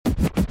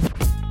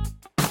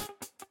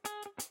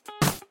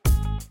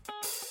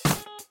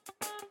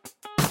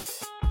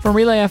From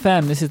Relay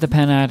FM, this is the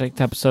Pen Addict,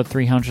 episode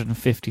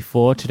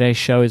 354. Today's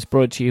show is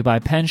brought to you by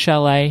Pen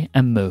Chalet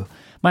and Moo.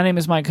 My name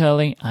is Mike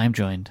Hurley. I'm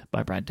joined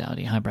by Brad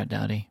Dowdy. Hi, Brad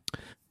Dowdy.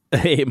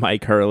 Hey,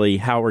 Mike Hurley.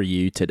 How are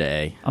you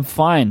today? I'm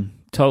fine.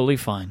 Totally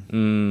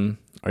fine.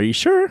 Are you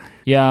sure?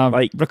 Yeah,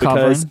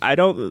 recovering.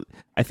 Because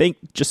I think,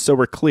 just so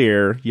we're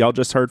clear, y'all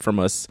just heard from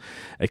us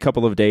a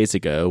couple of days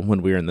ago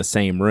when we were in the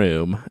same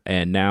room,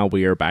 and now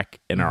we are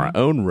back in our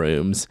own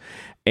rooms.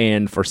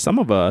 And for some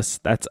of us,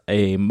 that's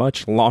a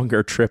much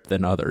longer trip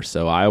than others.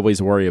 So I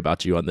always worry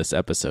about you on this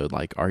episode.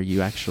 Like, are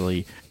you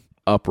actually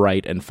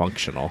upright and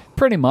functional?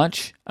 Pretty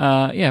much.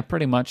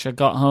 Pretty much. I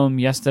got home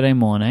yesterday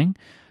morning.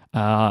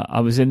 I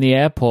was in the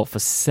airport for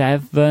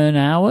 7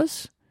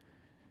 hours,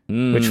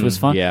 which was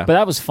fun. Yeah. But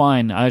that was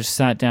fine. I just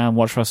sat down,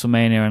 watched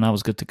WrestleMania, and I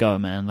was good to go,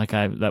 man.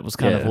 That was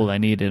kind of all I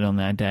needed on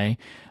that day.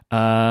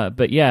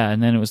 But yeah,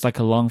 and then it was like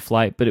a long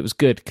flight, but it was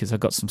good because I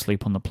got some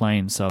sleep on the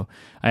plane. So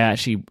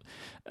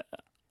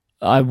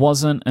I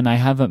wasn't, and I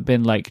haven't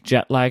been like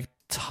jet lag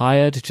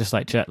tired, just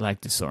like jet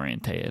lag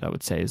disorientated, I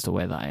would say is the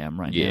way that I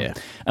am right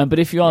now. But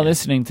if you are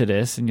listening to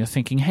this and you're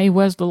thinking, hey,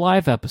 where's the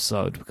live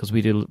episode? Because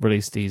we do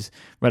release these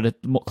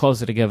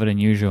closer together than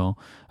usual.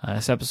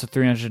 It's episode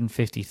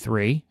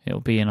 353. It'll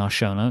be in our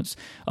show notes,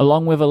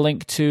 along with a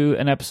link to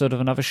an episode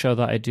of another show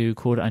that I do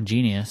called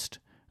Ungeniused,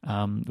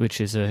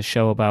 which is a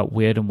show about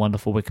weird and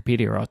wonderful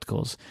Wikipedia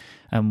articles.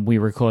 And we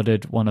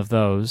recorded one of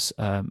those,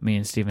 me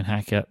and Stephen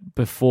Hackett,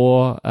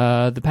 before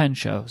the Pen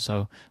Show.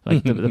 So,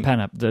 like the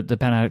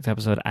Pen Addict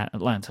episode at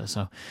Atlanta.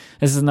 So,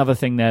 this is another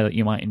thing there that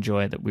you might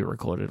enjoy that we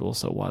recorded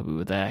also while we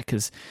were there.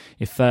 Because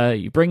if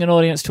you bring an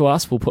audience to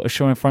us, we'll put a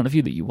show in front of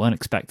you that you weren't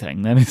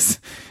expecting. That is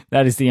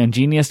the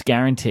Ungeniused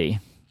guarantee.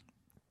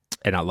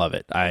 And I love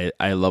it.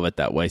 I love it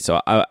that way.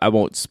 So I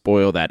won't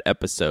spoil that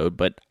episode,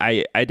 but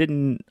I'm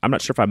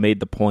not sure if I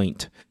made the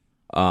point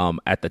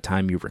at the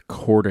time you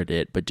recorded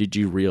it, but did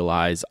you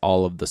realize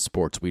all of the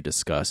sports we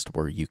discussed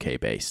were UK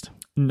based?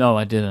 No,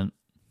 I didn't.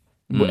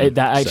 That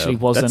actually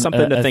wasn't that's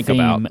something to think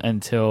about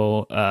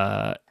until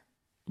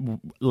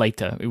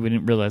later. We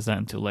didn't realize that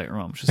until later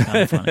on, which is kind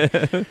of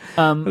funny.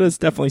 But it's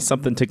definitely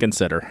something to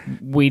consider.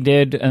 We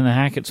did, and the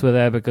Hacketts were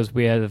there because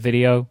we had a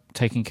video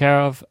taken care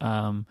of.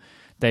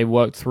 They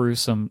worked through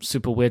some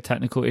super weird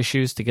technical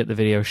issues to get the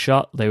video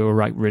shot. They were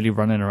like really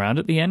running around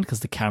at the end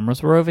because the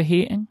cameras were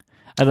overheating.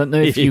 I don't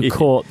know if you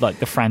caught like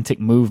the frantic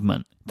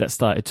movement that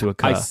started to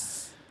occur.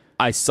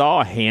 I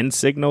saw hand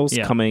signals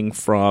coming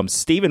from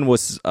Steven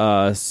was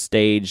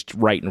staged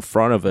right in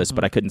front of us,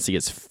 but I couldn't see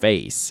his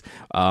face.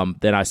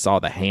 Then I saw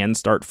the hands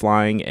start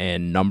flying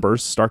and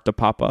numbers start to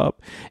pop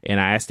up.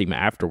 And I asked him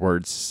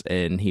afterwards,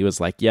 and he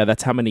was like, "Yeah,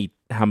 that's how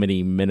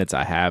many minutes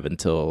I have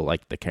until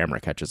like the camera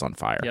catches on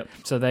fire." Yep.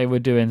 So they were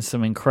doing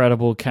some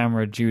incredible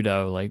camera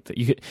judo. Like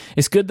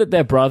it's good that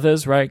they're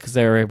brothers, right? Because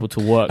they were able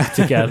to work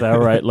together,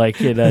 right? Like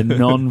in a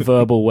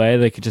non-verbal way,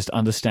 they could just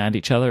understand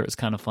each other. It's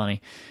kind of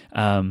funny.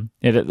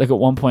 Like at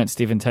one point,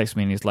 Steven texted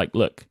me and he's like,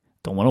 "Look,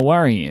 don't want to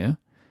worry you,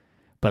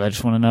 but I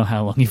just want to know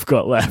how long you've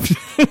got left."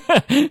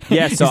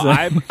 Yeah, so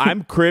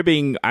I'm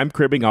cribbing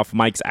off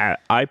Mike's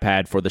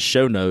iPad for the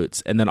show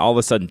notes, and then all of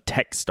a sudden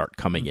texts start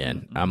coming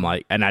in. I'm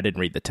like, and I didn't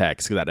read the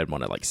text because I didn't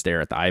want to like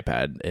stare at the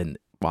iPad and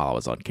while I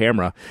was on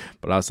camera,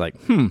 but I was like,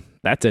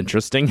 that's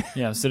interesting.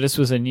 Yeah, so this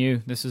was a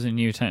new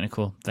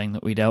technical thing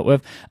that we dealt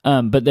with,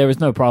 but there was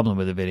no problem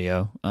with the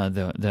video.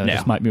 There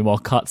just might be more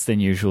cuts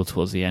than usual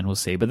towards the end. We'll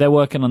see, but they're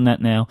working on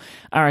that now.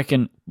 I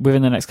reckon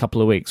within the next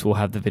couple of weeks we'll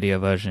have the video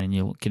version, and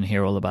you can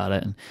hear all about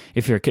it. And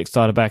if you're a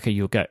Kickstarter backer,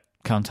 you'll get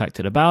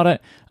contacted about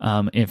it.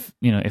 If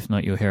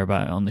not, you'll hear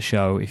about it on the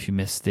show if you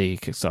missed the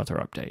Kickstarter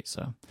update.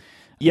 So.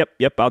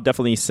 Yep. I'll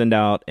definitely send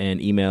out an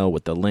email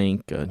with the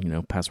link,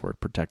 password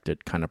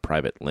protected, kind of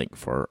private link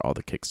for all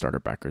the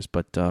Kickstarter backers.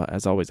 But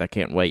as always, I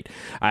can't wait.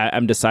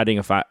 I'm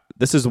deciding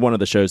this is one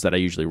of the shows that I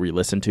usually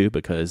re-listen to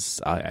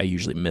because I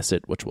usually miss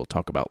it, which we'll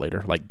talk about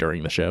later, like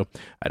during the show.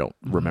 I don't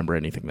remember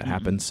anything that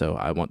happened, so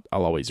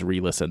I'll always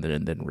re-listen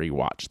and then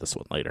re-watch this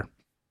one later.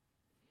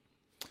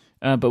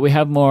 But we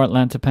have more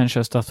Atlanta Pen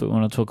Show stuff that we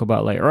want to talk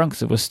about later on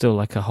because it was still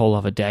like a whole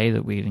other day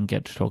that we didn't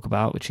get to talk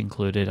about, which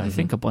included, I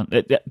think,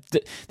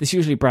 this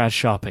usually Brad's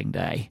shopping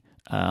day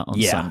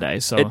on Sunday.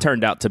 So it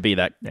turned out to be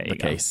the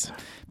case.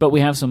 But we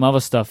have some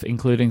other stuff,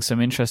 including some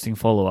interesting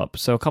follow-up.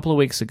 So a couple of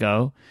weeks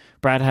ago,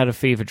 Brad had a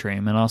fever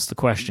dream and asked the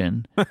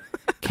question,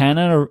 can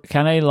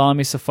a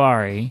Lamy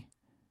Safari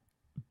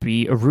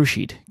be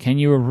Urushi'd? Can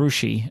you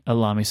Urushi a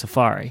Lamy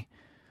Safari?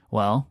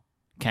 Well,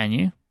 can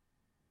you?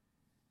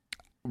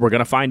 We're going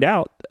to find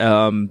out.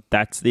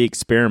 That's the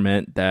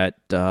experiment that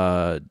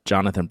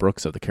Jonathan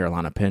Brooks of the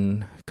Carolina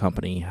Pen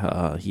Company,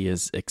 he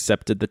has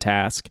accepted the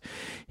task.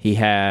 He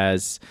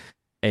has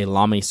a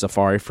Lamy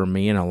Safari from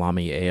me and a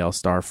Lamy AL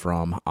Star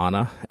from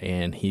Anna,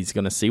 and he's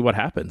going to see what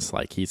happens.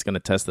 Like, he's going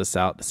to test this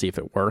out to see if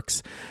it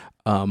works.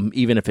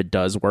 Even if it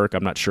does work,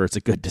 I'm not sure it's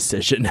a good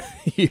decision.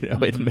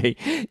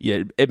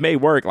 It may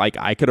work. Like,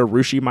 I could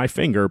Urushi my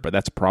finger, but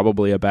that's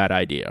probably a bad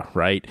idea,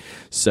 right?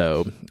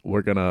 So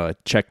we're gonna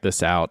check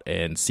this out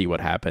and see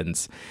what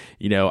happens.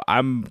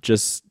 I'm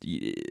just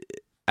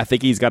I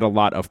think he's got a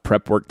lot of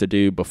prep work to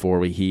do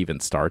before he even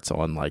starts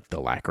on like the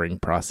lacquering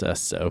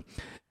process. So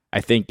I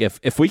think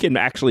if we can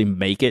actually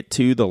make it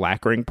to the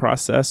lacquering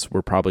process,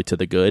 we're probably to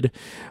the good.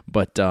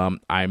 But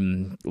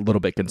I'm a little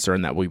bit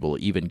concerned that we will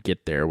even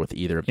get there with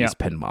either of these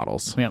pen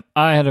models. Yeah,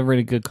 I had a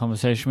really good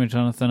conversation with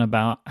Jonathan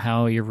about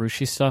how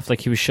Urushi stuff.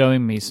 Like he was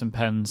showing me some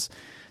pens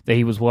that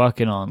he was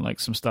working on, like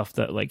some stuff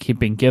that like he'd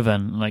been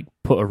given, like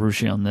put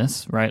Urushi on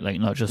this, right? Like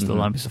not just the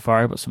Lumpy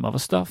Safari, but some other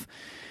stuff.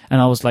 And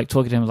I was like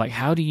talking to him, like,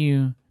 how do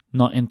you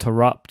not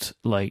interrupt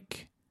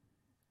like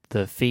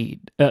the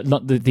feed,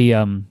 not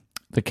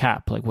the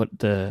cap, like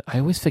I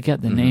always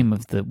forget the name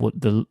of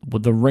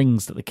the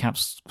rings that the cap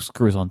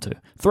screws onto.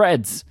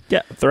 Threads.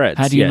 Yeah, threads.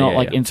 How do you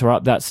not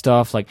interrupt that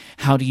stuff? Like,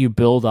 how do you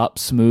build up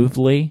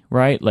smoothly,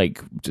 right?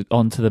 Like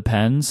onto the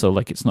pen, so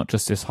like it's not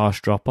just this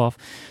harsh drop off.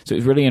 So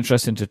it's really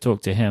interesting to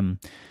talk to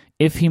him.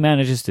 If he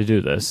manages to do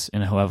this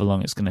in however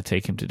long it's going to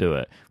take him to do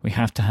it, we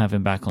have to have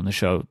him back on the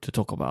show to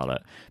talk about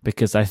it,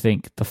 because I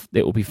think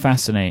it will be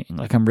fascinating.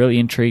 Like, I'm really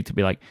intrigued to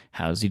be like,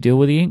 how does he deal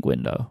with the ink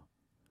window?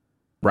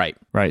 Right.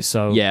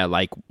 So yeah,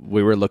 like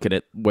we were looking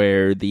at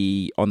where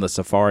on the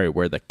Safari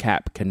where the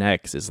cap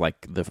connects is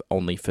like the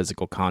only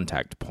physical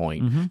contact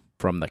point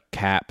from the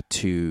cap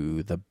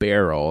to the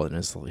barrel, and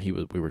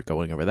we were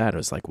going over that. It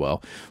was like,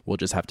 well, we'll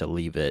just have to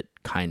leave it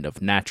kind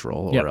of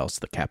natural, or else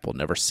the cap will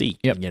never seat.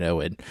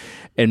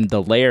 And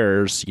the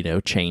layers,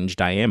 change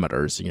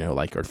diameters.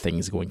 Like, are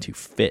things going to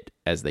fit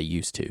as they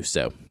used to?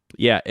 So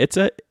yeah, it's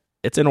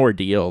an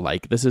ordeal.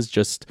 Like, this is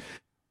just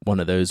one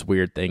of those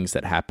weird things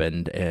that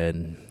happened,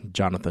 and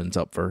Jonathan's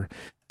up for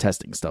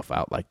testing stuff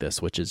out like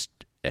this, which is,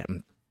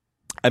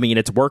 I mean,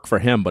 it's work for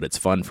him, but it's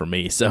fun for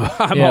me. So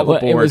I'm all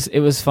aboard. It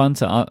was fun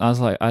to.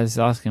 I was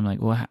asking him like,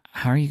 well,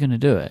 how are you going to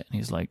do it? And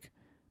he's like,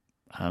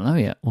 I don't know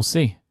yet. We'll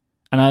see.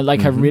 And I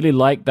really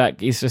like that.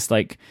 He's just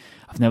like,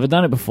 I've never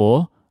done it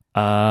before.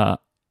 I'll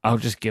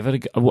just give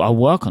it I'll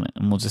work on it,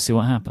 and we'll just see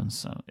what happens.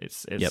 So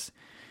it's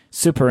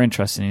super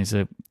interesting. He's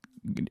a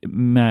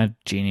mad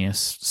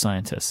genius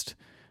scientist.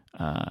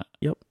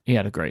 He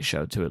had a great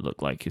show too. It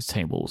looked like his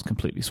table was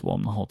completely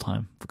swarmed the whole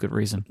time for good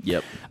reason.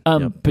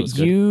 But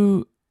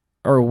you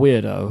are a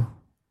weirdo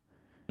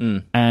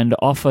and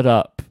offered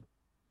up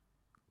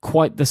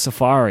quite the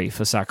safari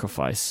for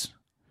sacrifice.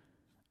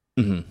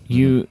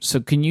 So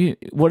can you?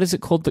 What is it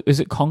called? Is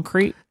it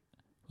concrete?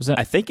 Was that?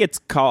 I think it's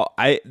called.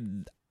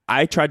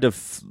 I tried to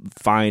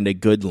find a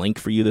good link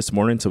for you this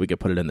morning so we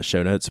could put it in the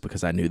show notes,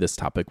 because I knew this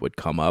topic would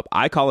come up.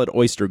 I call it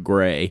oyster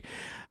gray.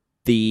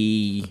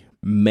 The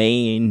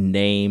main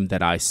name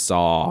that I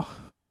saw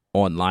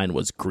online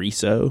was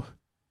Griso,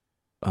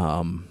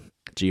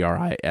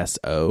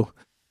 Griso.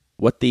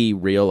 What the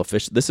real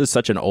official? This is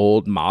such an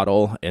old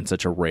model and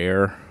such a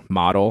rare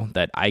model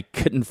that I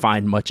couldn't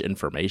find much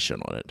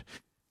information on it.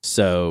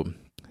 So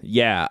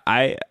yeah,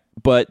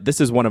 but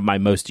this is one of my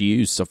most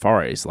used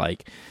safaris.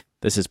 Like,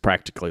 this is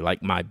practically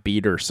like my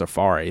beater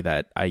safari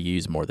that I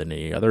use more than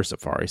any other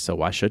safari. So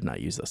why shouldn't I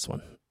use this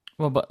one?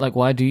 Well, but like,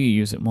 why do you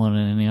use it more than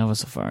any other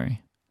safari?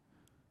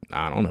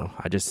 I don't know.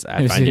 I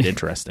find it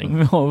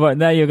interesting. But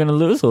now you're going to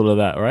lose all of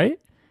that, right?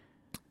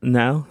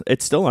 No,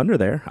 it's still under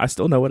there. I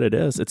still know what it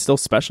is. It's still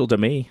special to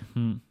me.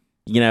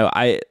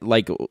 I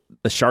like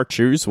the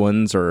chartreuse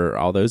ones or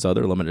all those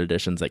other limited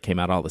editions that came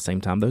out all at the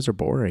same time. Those are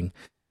boring.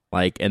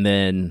 Like, and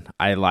then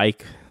I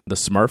like the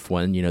Smurf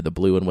one, the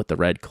blue one with the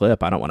red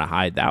clip. I don't want to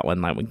hide that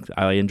one.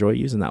 I enjoy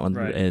using that one,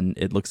 and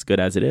it looks good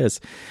as it is.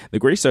 The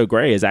Griso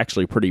Gray is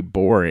actually pretty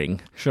boring.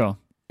 Sure.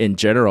 In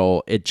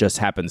general, it just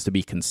happens to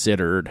be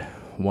considered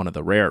one of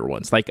the rare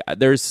ones. Like,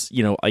 there's,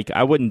 like,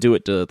 I wouldn't do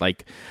it to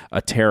like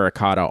a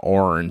terracotta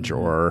orange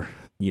or,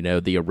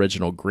 the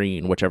original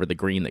green, whichever the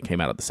green that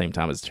came out at the same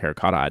time as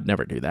terracotta. I'd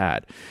never do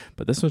that.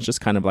 But this one's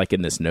just kind of like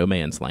in this no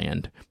man's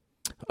land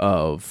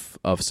of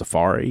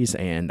safaris,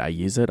 and I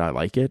use it. I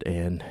like it,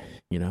 and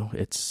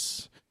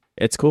it's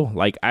cool.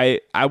 Like, I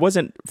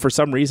wasn't, for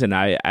some reason,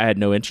 I had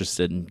no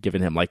interest in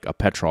giving him like a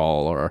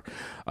petrol or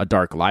a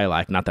dark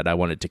lilac. Not that I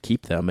wanted to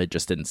keep them. It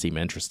just didn't seem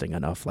interesting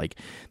enough. Like,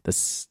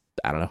 this,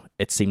 I don't know.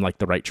 It seemed like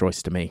the right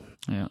choice to me.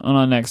 Yeah. On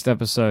our next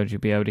episode,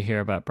 you'll be able to hear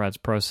about Brad's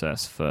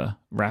process for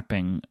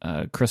wrapping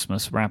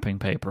Christmas wrapping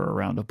paper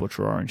around a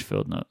Butcher Orange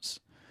field notes.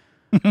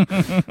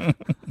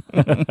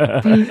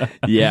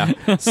 Yeah.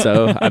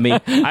 So I mean,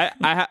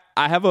 I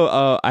have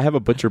a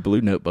Butcher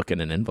Blue notebook in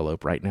an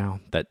envelope right now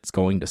that's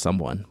going to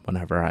someone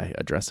whenever I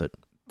address it.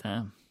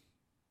 Damn.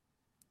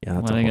 Yeah.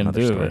 That's what are they gonna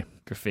do? Story.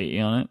 Graffiti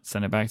on it?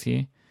 Send it back to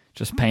you?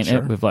 Just paint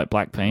it with like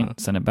black paint.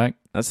 Send it back.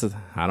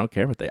 I don't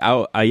care what they.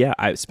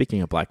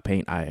 Speaking of black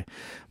paint, my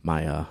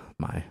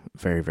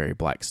very very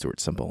black Stuart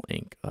Simple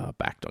ink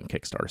backed on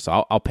Kickstarter,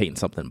 so I'll paint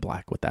something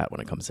black with that when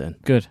it comes in.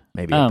 Good.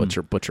 Maybe a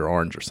butcher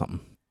orange or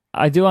something.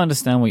 I do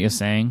understand what you're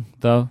saying,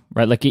 though,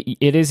 right? Like,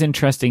 it is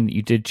interesting that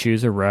you did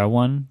choose a rare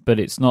one,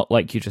 but it's not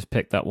like you just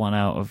picked that one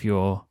out of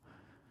your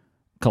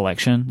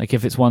collection. Like,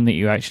 if it's one that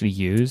you actually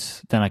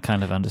use, then I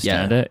kind of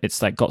understand it.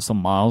 It's like got some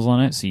miles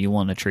on it, so you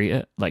want to treat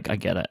it. Like, I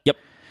get it. Yep.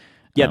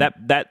 Yeah,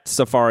 that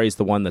Safari is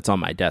the one that's on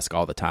my desk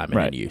all the time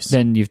and in use.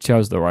 Then you've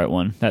chose the right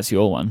one. That's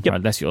your one. Yep.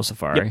 Right? That's your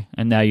Safari. Yep.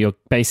 And now you're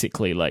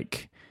basically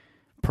like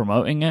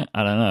promoting it.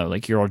 I don't know.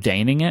 Like you're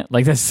ordaining it.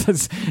 Like this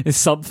is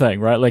something,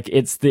 right? Like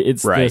it's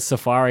the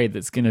Safari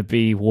that's going to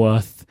be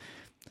worth,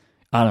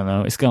 I don't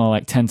know, it's going to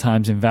like 10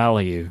 times in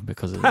value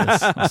because of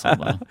this or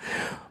something.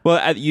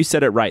 Well, you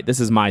said it right.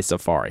 This is my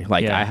Safari.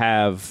 Like I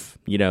have,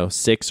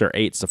 6 or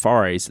 8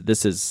 Safaris.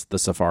 This is the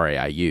Safari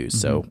I use.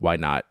 So why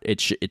not?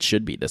 It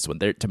should be this one.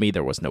 To me,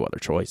 there was no other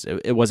choice.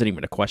 It wasn't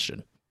even a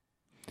question.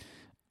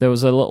 There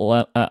was a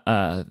little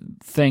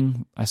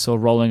thing I saw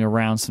rolling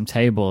around some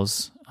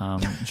tables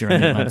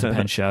during the Atlanta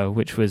Pen Show,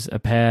 which was a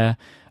pair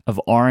of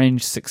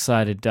orange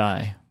six-sided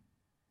die.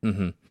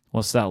 Mm-hmm.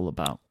 What's that all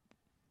about?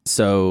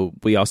 So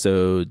we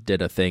also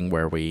did a thing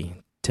where we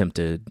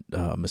tempted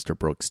Mr.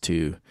 Brooks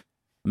to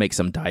make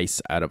some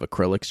dice out of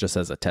acrylics just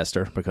as a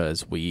tester,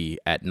 because we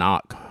at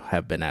Nock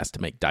have been asked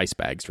to make dice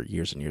bags for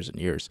years and years and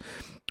years,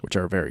 which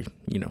are a very,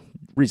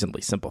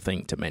 reasonably simple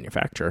thing to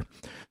manufacture.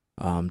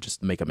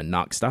 Just make them in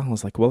Nock style. I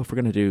was like, well, if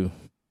we're going to do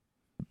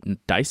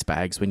dice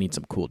bags, we need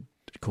some cool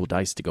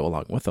dice to go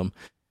along with them.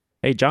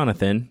 Hey,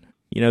 Jonathan,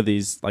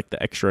 these, like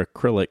the extra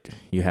acrylic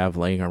you have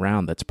laying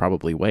around that's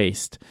probably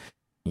waste.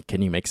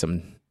 Can you make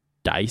some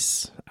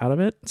dice out of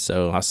it?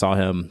 So I saw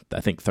him, I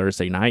think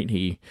Thursday night,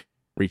 he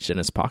reached in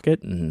his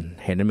pocket and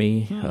handed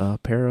me a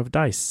pair of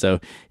dice. So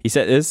he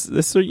said, this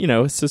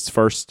it's his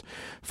first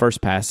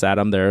pass at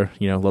them. They're,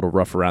 a little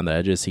rough around the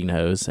edges, he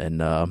knows. And,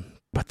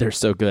 but they're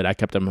so good. I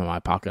kept them in my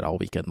pocket all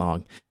weekend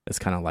long. It's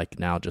kind of like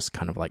now just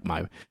kind of like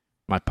my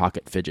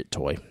pocket fidget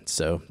toy.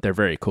 So they're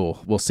very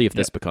cool. We'll see if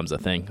this becomes a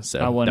thing. So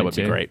that would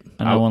be great.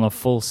 And I want a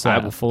full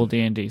set, a full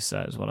D&D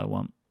set is what I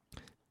want.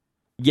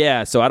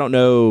 Yeah, so I don't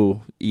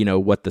know,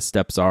 what the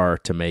steps are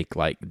to make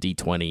like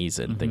D20s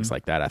and things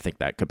like that. I think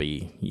that could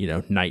be,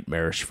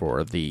 nightmarish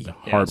for the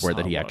hardware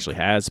that he actually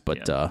has.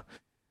 But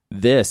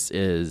this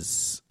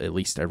is at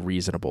least a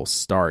reasonable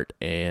start,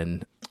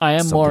 and I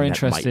am more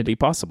interested might be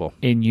possible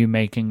in you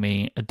making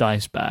me a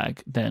dice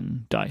bag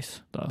than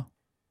dice, though.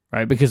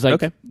 Right? Because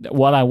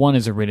what I want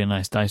is a really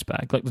nice dice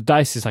bag. Like the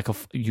dice is like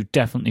you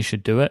definitely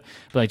should do it.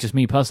 But like just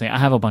me personally, I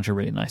have a bunch of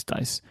really nice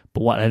dice,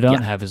 but what I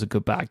don't have is a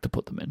good bag to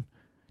put them in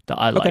that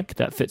I like,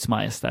 that fits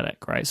my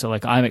aesthetic, right? So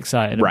like I'm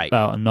excited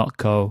about a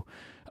Notco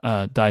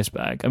dice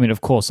bag. I mean,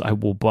 of course, I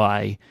will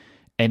buy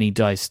any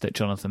dice that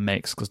Jonathan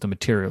makes because the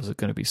materials are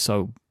going to be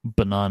so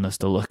bananas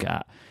to look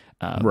at.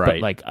 But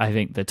like, I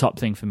think the top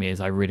thing for me is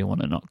I really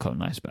want a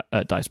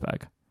Notco dice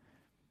bag.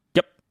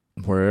 Yep,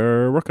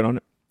 we're working on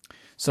it.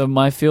 So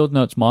my Field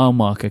Notes mile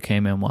marker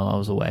came in while I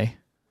was away.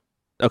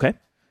 Okay,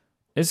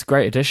 it's a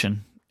great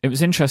addition. It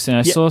was interesting.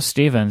 I saw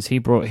Stevens; he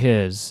brought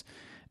his.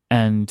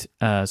 And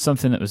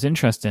something that was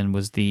interesting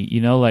was the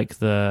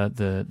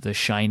the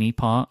shiny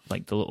part,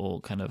 like the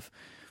little kind of,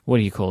 what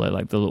do you call it?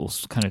 Like the little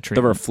kind of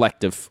treatment. The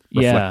reflective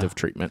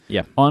treatment.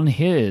 Yeah. On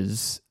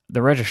his,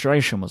 the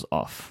registration was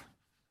off.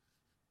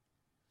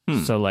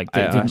 So like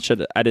I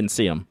didn't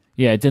see him.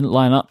 Yeah, it didn't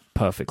line up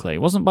perfectly.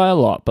 It wasn't by a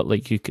lot, but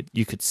like you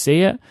could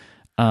see it.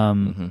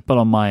 But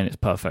on mine, it's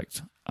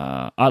perfect.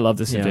 I love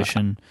this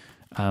edition.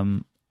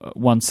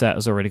 One set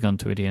has already gone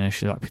to Eddie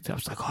initially. I picked it up. I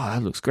was like, oh,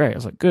 that looks great. I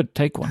was like, good,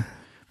 take one.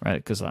 Right,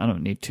 because I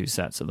don't need 2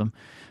 sets of them.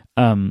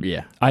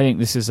 I think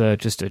this is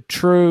just a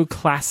true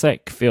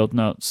classic Field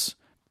Notes.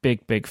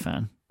 Big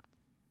fan.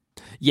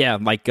 Yeah,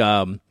 like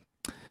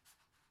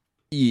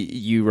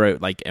you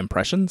wrote like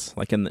impressions,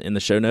 like in the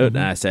show note, and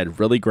I said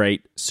really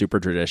great, super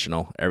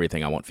traditional,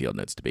 everything I want Field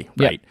Notes to be.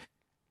 Right. Yep.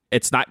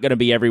 It's not going to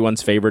be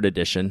everyone's favorite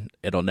edition.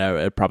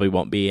 It probably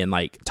won't be in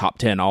like top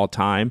 10 all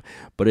time,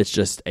 but it's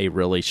just a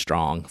really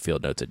strong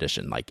Field Notes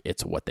edition. Like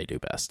it's what they do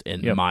best,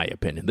 in my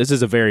opinion. This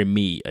is a very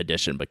me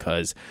edition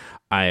because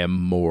I am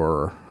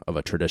more of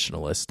a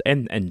traditionalist,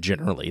 and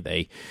generally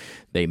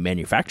they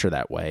manufacture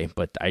that way.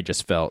 But I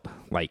just felt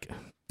like,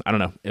 I don't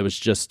know, it was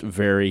just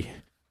very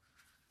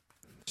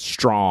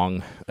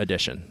strong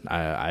edition.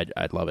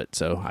 I'd love it.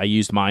 So I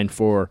used mine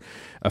for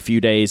a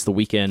few days the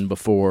weekend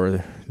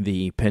before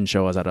the pen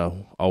show. I was at a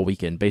all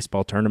weekend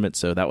baseball tournament,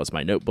 so that was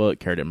my notebook,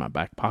 carried it in my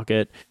back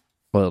pocket,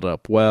 filled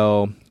up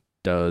well,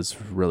 does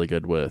really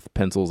good with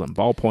pencils and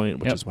ballpoint,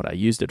 which is what I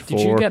used it for.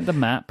 Did you get the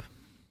map?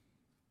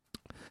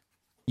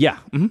 Yeah.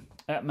 Mm-hmm.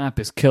 That map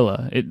is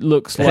killer. It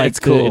looks like it's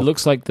cool. It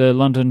looks like the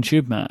London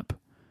Tube map.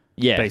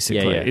 Yeah,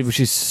 basically, which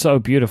is so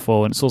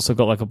beautiful, and it's also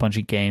got like a bunch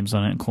of games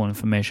on it and cool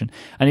information.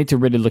 I need to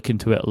really look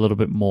into it a little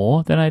bit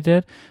more than I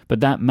did,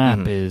 but that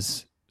map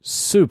is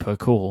super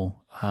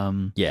cool.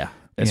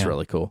 It's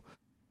really cool.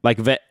 Like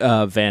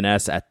Van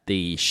Ness at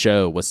the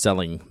show was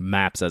selling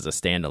maps as a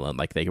standalone.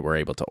 Like they were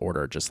able to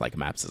order just like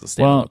maps as a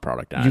standalone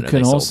product. You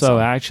can also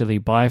actually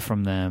buy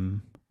from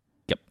them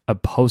a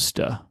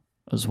poster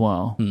as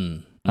well,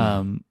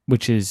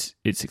 which it's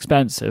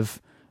expensive.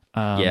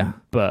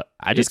 But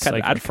I just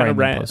I'd kind of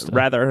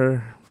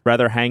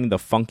rather hang the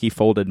funky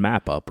folded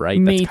map up,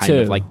 right? That's kind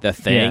of like the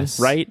thing,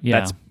 right?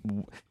 Yeah.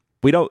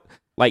 We don't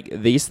like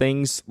these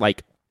things.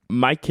 Like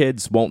my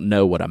kids won't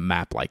know what a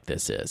map like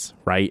this is,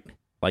 right?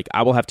 Like,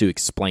 I will have to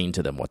explain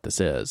to them what this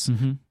is,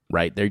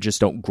 right? They just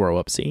don't grow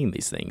up seeing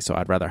these things. So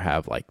I'd rather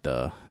have like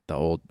the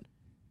old,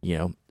 you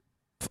know,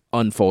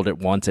 unfold it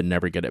once and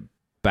never get it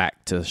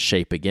back to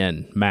shape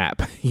again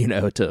map, you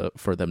know,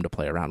 for them to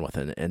play around with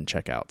and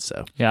check out.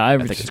 So yeah, I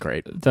think it's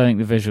great. I think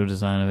the visual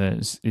design of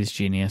it is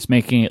genius,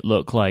 making it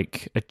look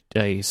like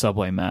a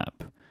subway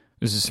map.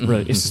 It's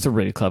just a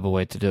really clever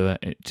way to do it.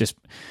 It just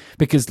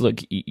because look,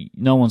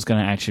 no one's going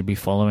to actually be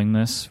following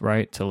this,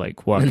 right? To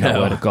like work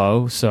out where to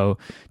go. So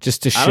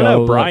just to show, I don't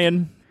know,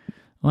 Brian,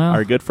 well,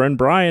 our good friend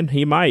Brian,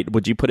 he might.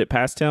 Would you put it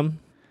past him?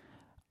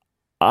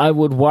 I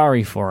would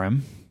worry for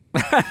him.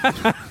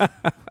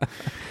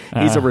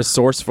 He's a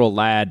resourceful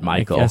lad,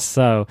 Michael. I guess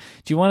so.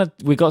 Do you want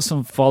to? We got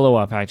some follow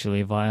up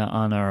actually via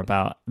Anna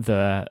about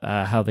the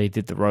how they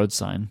did the road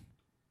sign.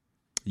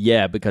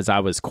 Yeah, because I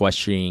was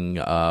questioning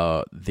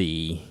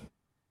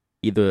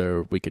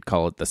either we could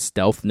call it the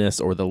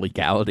stealthness or the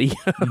legality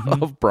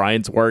of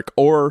Brian's work,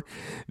 or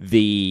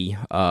the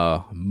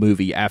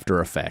movie after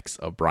effects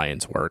of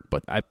Brian's work.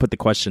 But I put the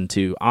question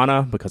to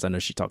Anna because I know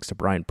she talks to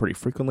Brian pretty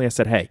frequently. I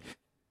said, hey,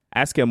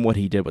 ask him what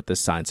he did with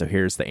this sign. So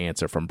here's the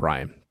answer from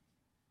Brian.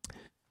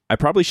 I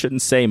probably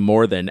shouldn't say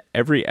more than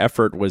every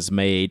effort was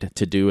made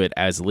to do it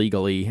as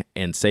legally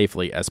and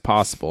safely as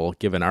possible,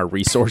 given our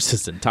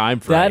resources and time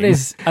frame. That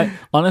is,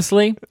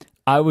 honestly,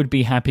 I would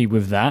be happy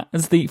with that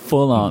as the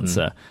full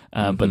answer,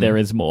 but there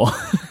is more.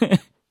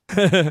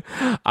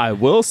 I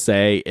will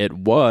say it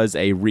was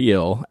a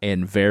real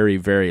and very,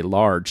 very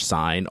large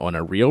sign on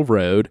a real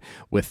road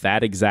with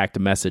that exact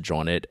message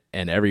on it,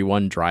 and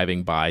everyone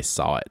driving by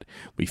saw it.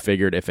 We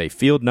figured if a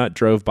field nut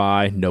drove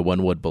by, no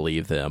one would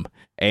believe them.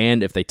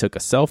 And if they took a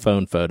cell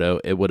phone photo,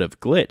 it would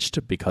have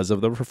glitched because of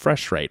the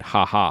refresh rate.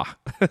 Ha ha.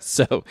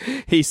 So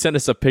he sent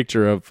us a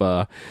picture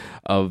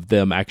of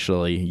them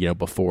actually, you know,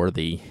 before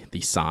the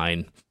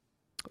sign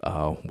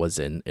was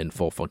in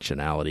full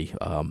functionality.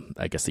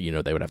 I guess, you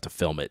know, they would have to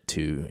film it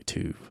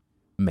to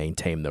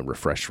maintain the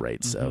refresh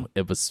rate. So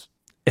it was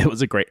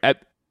a great.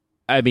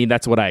 I mean,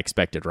 that's what I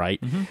expected, right?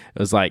 It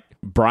was like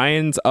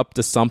Brian's up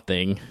to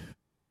something,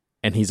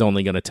 and he's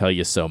only going to tell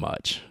you so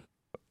much.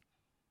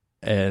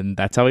 And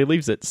that's how he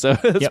leaves it. So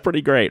it's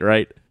pretty great,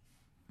 right?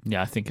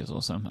 Yeah, I think it's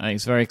awesome. I think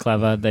it's very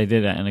clever. They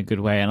did it in a good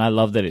way, and I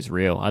love that it's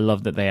real. I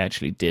love that they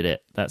actually did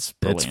it. That's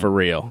brilliant. It's for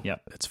real.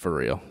 Yep. It's for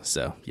real.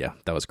 So, yeah,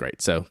 that was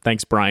great. So,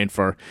 thanks, Brian,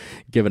 for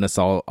giving us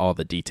all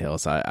the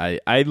details.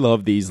 I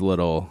love these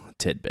little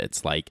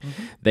tidbits. Like,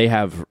 they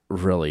have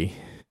really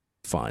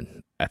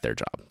fun at their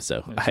job.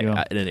 So,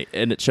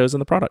 and it shows in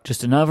the product.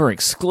 Just another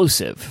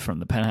exclusive from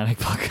the Pen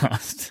Addict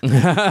Podcast.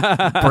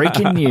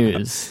 Breaking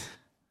news.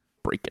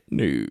 Breaking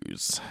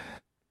news.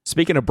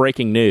 Speaking of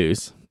breaking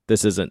news,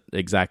 this isn't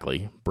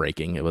exactly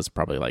breaking. It was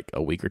probably like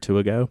a week or two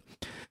ago,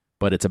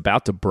 but it's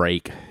about to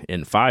break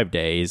in 5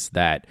 days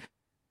that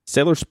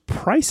Sailor's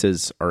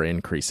prices are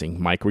increasing.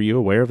 Mike, were you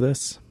aware of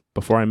this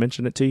before I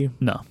mentioned it to you?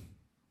 No.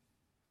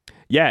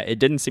 Yeah, it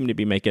didn't seem to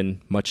be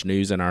making much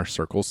news in our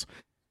circles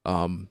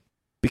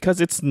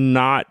because it's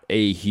not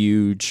a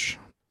huge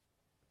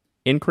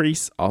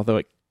increase, although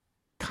it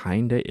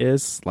kind of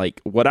is.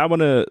 Like,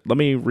 let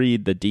me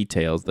read the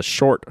details, the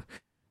short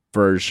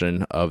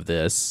version of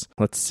this.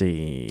 Let's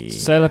see.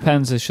 Sailor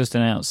Pens has just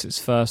announced its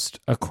first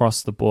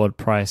across-the-board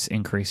price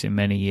increase in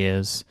many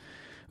years,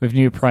 with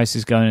new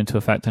prices going into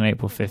effect on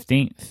April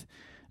 15th.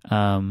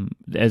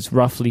 There's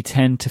roughly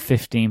 10 to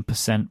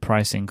 15%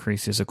 price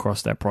increases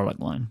across their product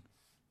line.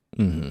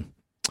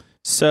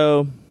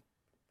 So,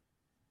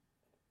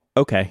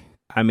 okay.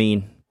 I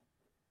mean,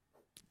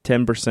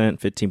 10%,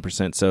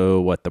 15%. So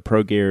what, the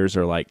Pro Gears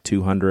are like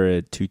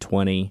 200,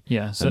 220.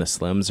 Yeah. So, and the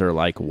Slims are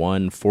like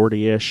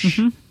 140-ish.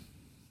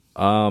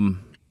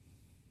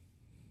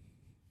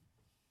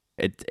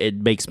 It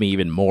makes me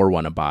even more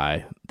want to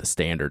buy the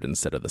standard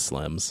instead of the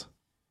Slims.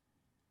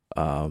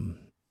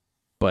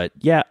 But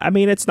yeah, I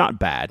mean, it's not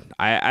bad.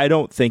 I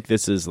don't think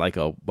this is like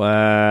a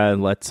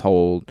let's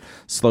slow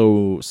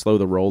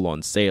the roll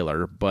on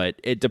Sailor, but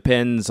it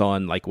depends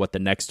on like what the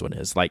next one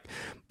is. Like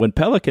when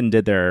Pelican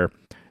did their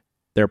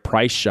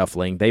price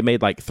shuffling, they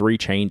made like 3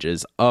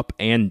 changes up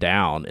and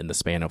down in the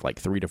span of like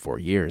 3 to 4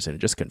 years, and it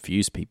just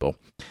confused people.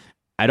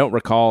 I don't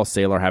recall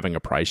Sailor having a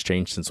price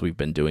change since we've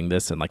been doing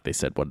this, and like they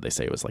said, what did they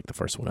say? It was like the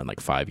first one in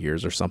like 5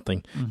 years or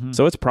something.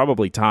 So it's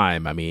probably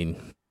time. I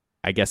mean,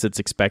 I guess it's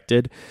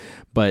expected,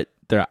 but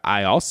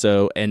I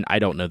also, and I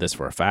don't know this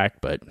for a fact,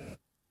 but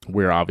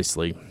we're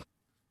obviously,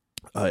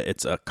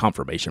 it's a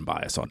confirmation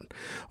bias on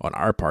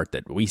our part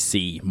that we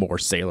see more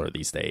Sailor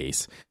these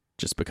days,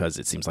 just because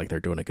it seems like they're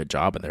doing a good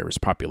job and they're as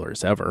popular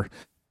as ever.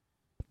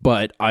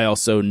 But I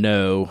also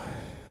know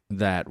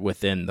that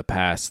within the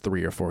past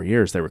 3 or 4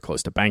 years, they were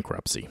close to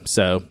bankruptcy.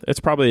 So it's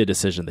probably a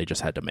decision they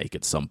just had to make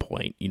at some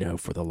point, you know,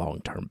 for the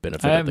long-term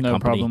benefit of the company. I have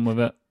no problem with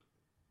it.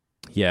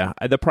 Yeah,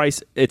 the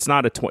price, it's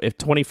not if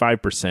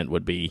 25%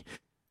 would be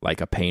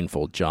like a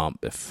painful jump.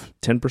 If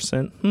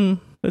 10%,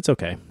 it's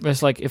okay.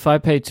 It's like if I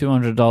pay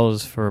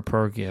 $200 for a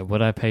Pro Gear,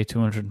 would I pay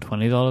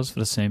 $220 for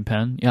the same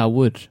pen? Yeah, I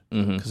would,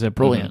 because they're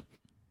brilliant.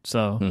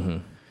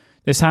 So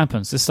this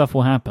happens. This stuff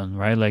will happen,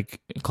 right? Like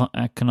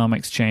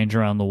economics change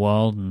around the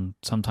world, and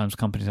sometimes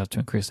companies have to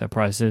increase their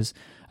prices.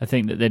 I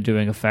think that they're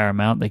doing a fair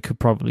amount. They could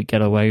probably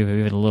get away with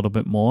even a little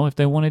bit more if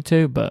they wanted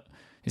to, but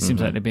it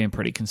seems like they're being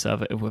pretty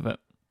conservative with it.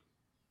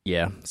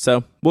 Yeah,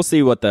 so we'll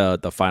see what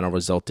the final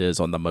result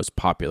is on the most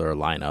popular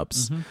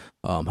lineups.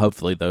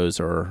 Hopefully those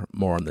are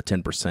more on the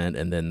 10%,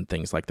 and then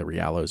things like the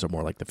Realos are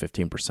more like the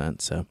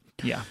 15%. So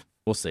yeah,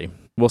 we'll see.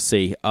 We'll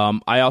see.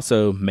 I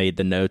also made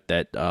the note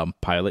that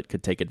Pilot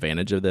could take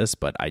advantage of this,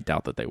 but I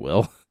doubt that they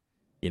will.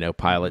 You know,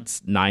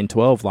 Pilot's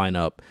 912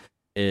 lineup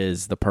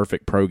is the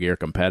perfect Pro Gear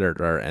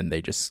competitor, and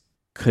they just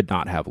could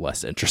not have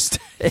less interest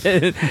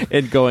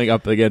in going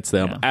up against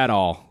them at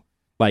all.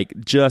 Like,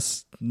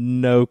 just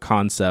no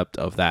concept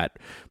of that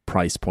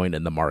price point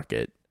in the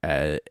market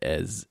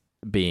as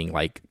being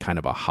like kind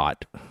of a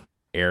hot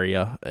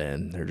area,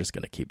 and they're just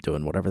going to keep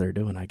doing whatever they're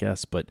doing, I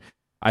guess. But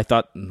I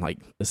thought, like,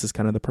 this is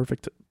kind of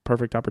the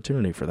perfect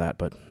opportunity for that,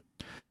 but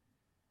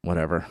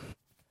whatever.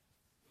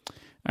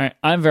 All right,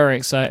 I'm very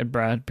excited,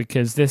 Brad,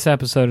 because this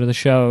episode of the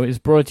show is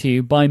brought to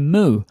you by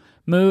Moo.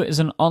 Moo is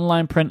an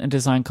online print and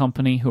design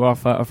company who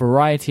offer a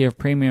variety of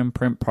premium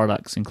print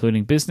products,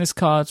 including business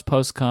cards,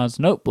 postcards,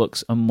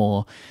 notebooks, and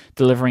more,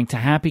 delivering to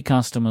happy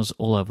customers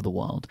all over the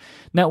world.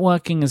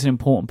 Networking is an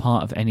important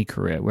part of any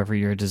career, whether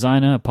you're a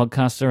designer, a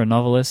podcaster, a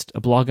novelist,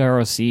 a blogger, or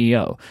a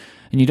CEO.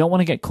 And you don't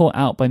want to get caught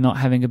out by not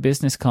having a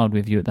business card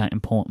with you at that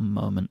important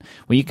moment,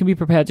 where you can be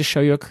prepared to show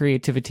your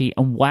creativity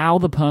and wow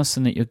the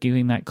person that you're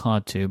giving that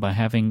card to by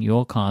having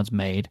your cards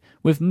made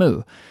with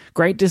Moo.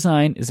 Great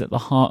design is at the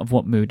heart of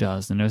what Moo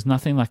does, and there's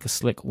nothing like a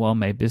slick,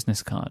 well-made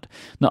business card.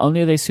 Not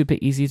only are they super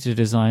easy to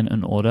design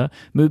and order,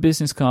 Moo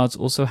business cards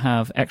also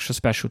have extra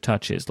special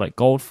touches like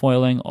gold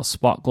foiling or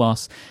spot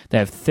gloss. They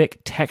have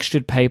thick,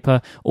 textured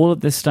paper, all of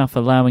this stuff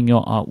allowing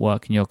your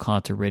artwork and your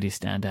card to really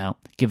stand out,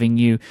 giving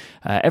you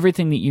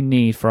everything that you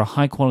need for a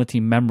high-quality,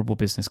 memorable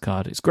business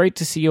card. It's great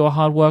to see your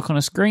hard work on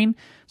a screen.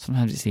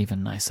 Sometimes it's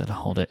even nicer to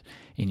hold it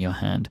in your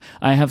hand.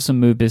 I have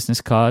some Moo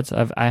business cards.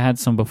 I had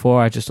some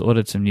before. I just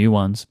ordered some new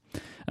ones.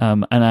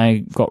 And I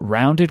got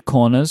rounded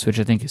corners, which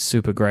I think is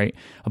super great.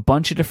 A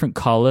bunch of different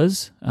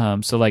colors.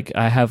 So like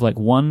I have like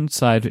one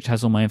side which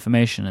has all my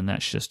information, and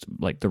that's just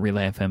like the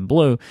Relay FM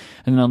blue.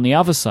 And then on the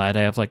other side,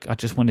 I have like, I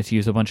just wanted to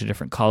use a bunch of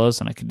different colors,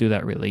 and I can do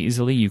that really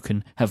easily. You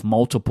can have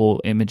multiple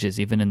images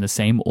even in the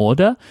same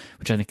order,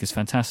 which I think is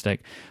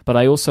fantastic. But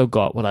I also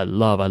got what I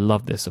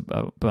love this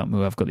about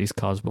Moo. I've got these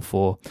cards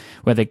before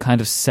where they kind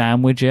of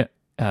sandwich it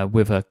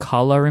with a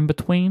color in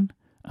between.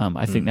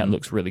 I think that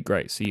looks really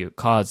great. So your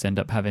cards end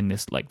up having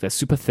this, like, they're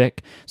super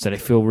thick, so they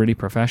feel really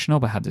professional,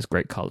 but have this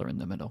great color in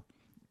the middle.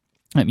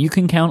 You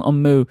can count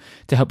on Moo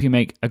to help you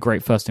make a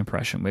great first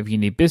impression, whether you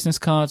need business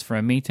cards for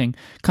a meeting,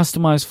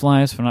 customized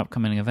flyers for an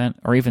upcoming event,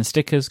 or even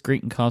stickers,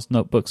 greeting cards,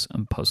 notebooks,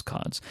 and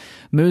postcards.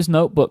 Moo's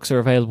notebooks are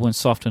available in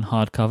soft and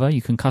hardcover.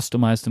 You can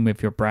customize them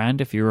with your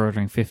brand if you're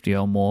ordering 50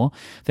 or more.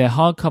 Their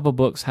hardcover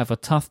books have a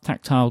tough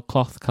tactile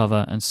cloth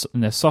cover, and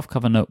their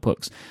softcover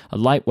notebooks are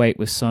lightweight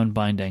with sewn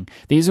binding.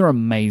 These are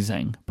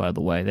amazing, by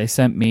the way. They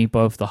sent me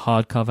both the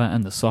hardcover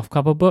and the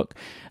softcover book,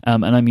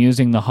 and I'm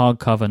using the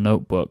hardcover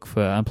notebook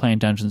I'm playing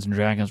Dungeons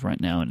 & Dragons right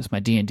now, and it's my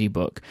D&D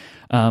book.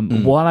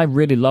 What I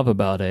really love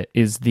about it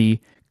is the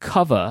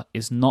cover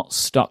is not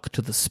stuck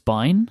to the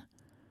spine.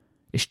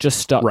 It's just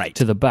stuck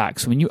to the back.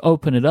 So when you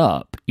open it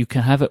up, you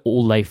can have it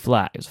all lay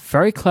flat. It's a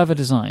very clever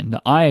design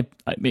that I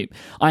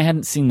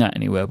hadn't seen that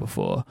anywhere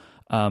before.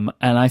 And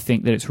I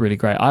think that it's really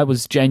great. I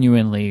was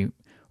genuinely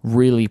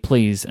really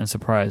pleased and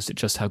surprised at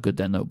just how good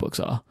their notebooks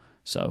are.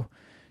 So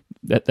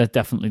they're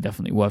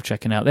definitely worth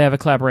checking out. They have a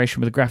collaboration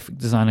with the graphic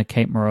designer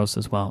Kate Morose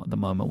as well at the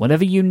moment.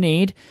 Whatever you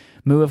need,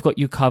 Moo have got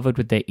you covered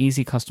with their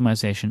easy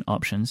customization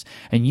options,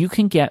 and you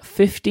can get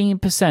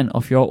 15%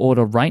 off your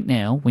order right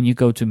now when you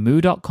go to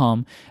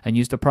moo.com and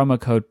use the promo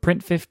code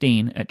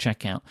PRINT15 at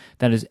checkout.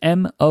 That is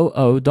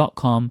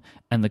MOO.com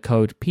and the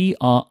code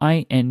PRINT15,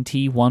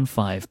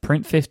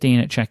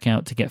 PRINT15 at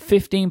checkout to get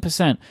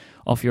 15%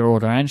 off your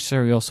order and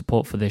show your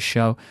support for this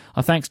show.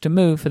 Our thanks to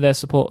Moo for their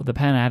support of the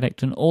Pen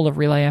Addict and all of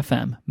Relay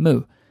FM.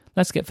 Moo,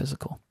 let's get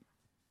physical.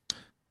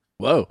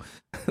 Whoa.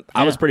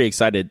 I was pretty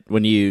excited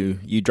when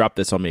you dropped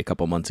this on me a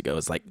couple months ago.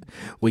 It's like,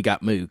 we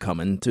got Moo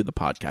coming to the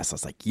podcast. I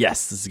was like,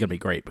 yes, this is going to be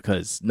great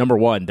because, number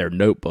one, their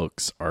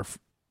notebooks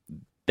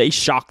they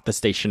shocked the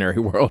stationery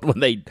world when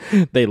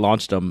they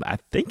launched them. I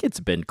think it's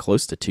been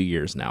close to 2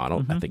 years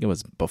now. I think it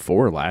was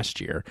before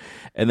last year.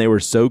 And they were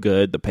so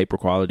good. The paper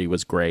quality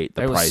was great.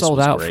 The price was sold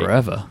out great.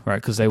 Forever,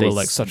 right? Because they were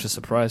like such a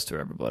surprise to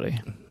everybody.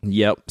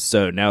 Yep.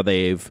 So now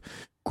they've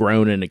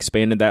grown and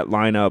expanded that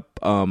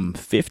lineup.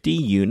 50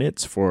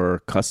 units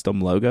for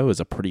custom logo is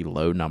a pretty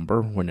low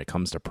number when it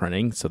comes to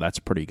printing, so that's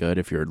pretty good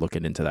if you're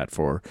looking into that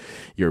for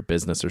your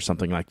business or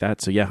something like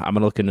that. So yeah, I'm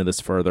gonna look into this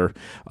further.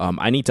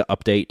 I need to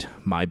update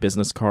my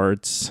business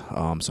cards,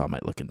 so I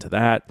might look into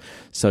that.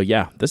 So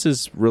yeah, this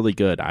is really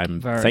good.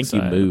 Thank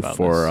you, Moo,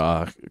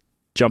 for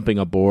jumping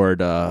aboard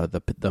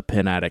the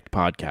Pen Addict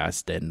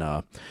podcast, and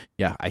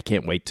I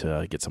can't wait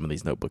to get some of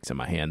these notebooks in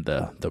my hand.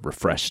 The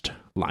refreshed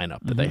lineup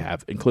that they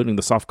have, including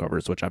the soft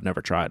covers, which I've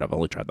never tried. I've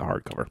only tried the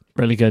hardcover.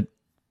 Really good.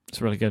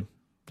 It's really good.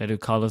 They do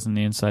colors on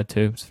the inside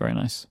too. It's very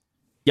nice.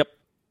 Yep.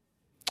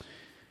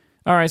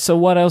 All right, so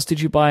what else did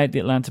you buy at the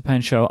Atlanta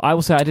Pen Show? I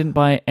will say I didn't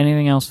buy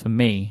anything else for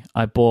me.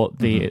 I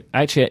bought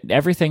actually,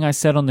 everything I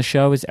said on the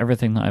show is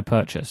everything that I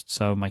purchased.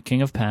 So my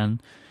King of Pen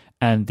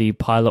and the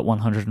Pilot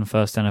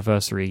 101st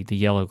Anniversary, the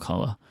yellow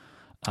color.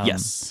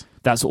 Yes.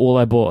 That's all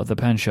I bought at the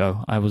Pen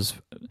Show. Don't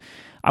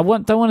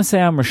want to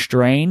say I'm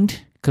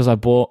restrained because I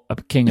bought a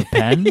King of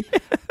Pen,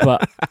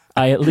 but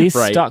I at least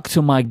stuck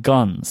to my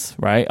guns,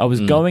 right? I was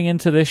going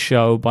into this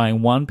show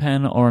buying one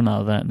pen or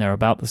another, and they're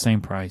about the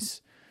same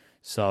price.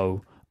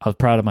 So I was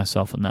proud of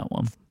myself on that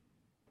one.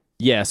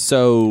 Yeah,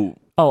 so...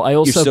 I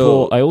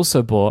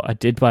also bought, I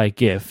did buy a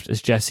gift,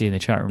 as Jesse in the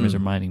chat room is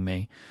reminding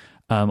me.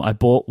 I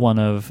bought one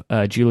of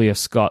Julia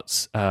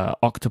Scott's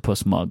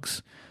octopus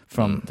mugs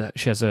from,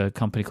 she has a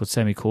company called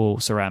Semi-Cool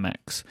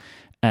Ceramics.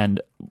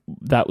 And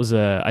that was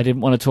I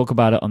didn't want to talk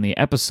about it on the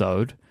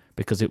episode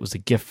because it was a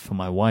gift for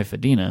my wife,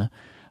 Adina,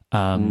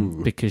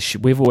 because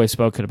we've always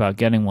spoken about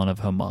getting one of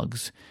her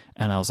mugs.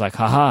 And I was like,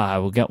 haha, I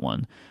will get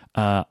one.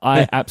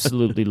 I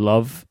absolutely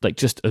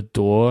just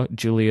adore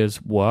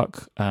Julia's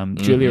work.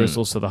 Julia is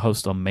also the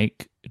host on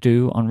Make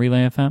Do on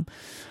Relay FM.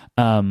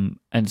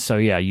 And so,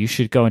 you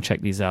should go and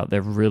check these out.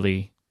 They're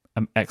really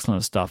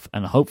excellent stuff.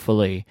 And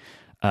hopefully,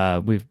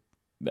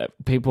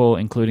 people,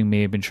 including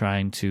me, have been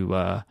trying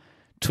to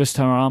twist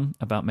her arm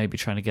about maybe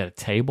trying to get a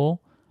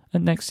table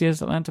at next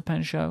year's Atlanta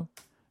Pen Show.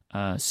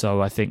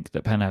 So I think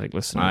that Pen Addict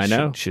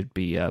listeners should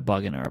be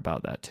bugging her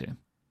about that too.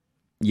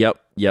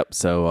 Yep.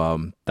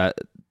 So that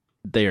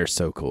they are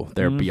so cool.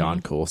 They're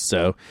beyond cool.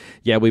 So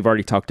we've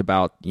already talked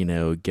about,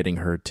 getting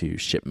her to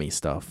ship me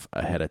stuff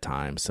ahead of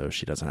time so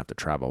she doesn't have to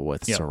travel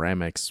with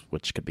ceramics,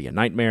 which could be a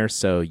nightmare.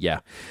 So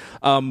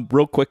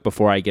real quick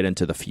before I get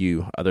into the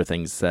few other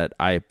things that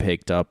I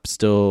picked up,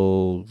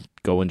 still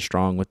going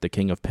strong with the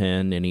King of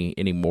Pen.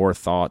 Any more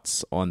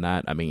thoughts on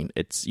that? I mean,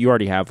 you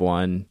already have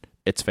one.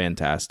 It's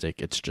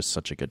fantastic. It's just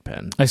such a good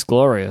pen. It's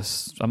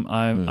glorious.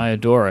 I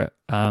adore it.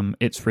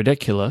 It's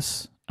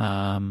ridiculous.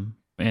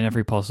 In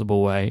every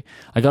possible way.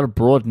 I got a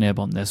broad nib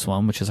on this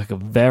one, which is like a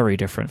very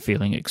different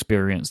feeling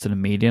experience to the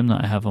medium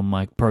that I have on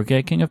my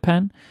ProGate King of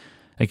Pen.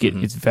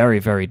 It's very,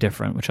 very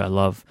different, which I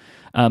love.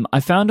 I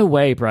found a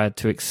way, Brad,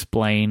 to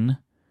explain.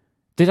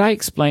 Did I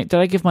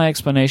give my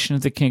explanation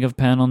of the King of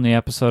Pen on the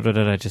episode, or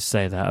did I just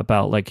say that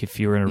about if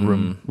you're in a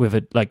room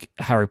with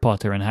Harry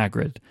Potter and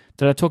Hagrid?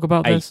 Did I talk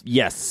about this?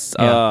 Yes.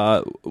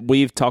 Yeah.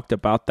 We've talked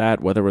about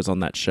that, whether it was on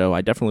that show. I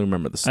definitely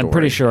remember the story. I'm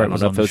pretty sure it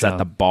was on the show. I don't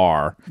know if it was at the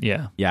bar.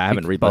 Yeah. Yeah, I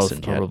haven't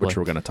re-listened yet, which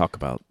we're going to talk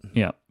about.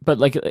 Yeah. But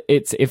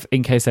if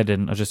in case I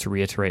didn't, just to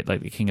reiterate, the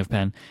King of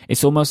Pen,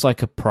 it's almost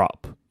like a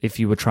prop if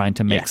you were trying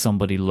to make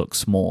somebody look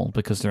small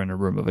because they're in a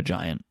room of a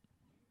giant.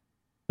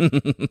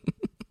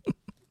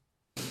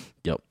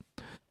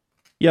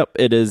 Yep,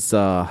 it is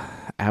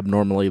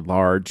abnormally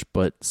large,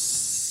 but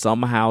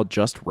somehow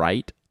just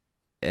right,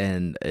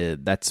 and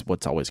that's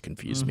what's always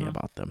confused me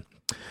about them.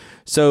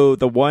 So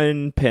the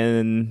one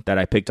pen that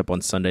I picked up on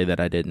Sunday that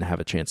I didn't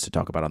have a chance to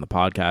talk about on the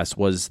podcast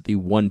was the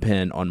one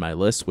pen on my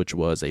list, which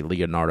was a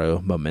Leonardo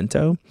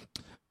Momento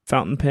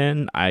fountain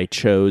pen. I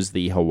chose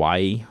the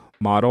Hawaii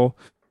model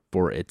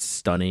for its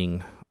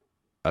stunning,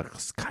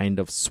 kind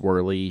of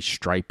swirly,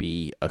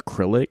 stripy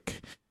acrylic.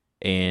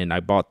 And I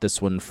bought this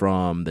one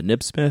from the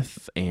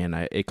Nibsmith, and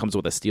it comes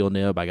with a steel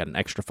nib. I got an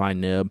extra fine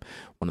nib.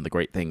 One of the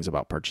great things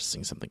about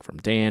purchasing something from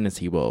Dan is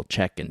he will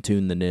check and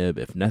tune the nib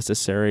if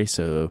necessary.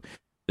 So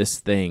this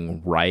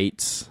thing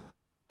writes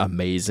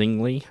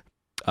amazingly.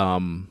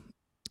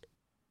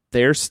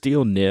 Their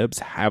steel nibs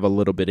have a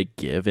little bit of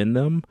give in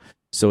them,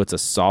 so it's a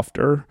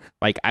softer.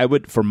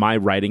 For my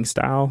writing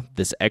style,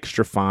 this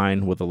extra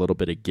fine with a little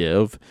bit of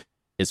give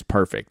is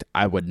perfect.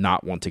 I would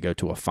not want to go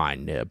to a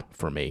fine nib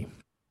for me.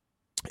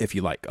 If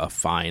you like a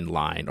fine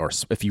line, or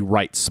if you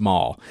write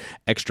small,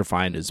 extra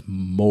fine is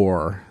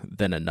more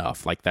than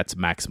enough. That's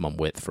maximum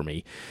width for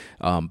me,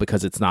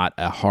 because it's not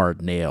a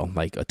hard nail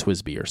like a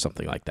TWSBI or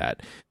something like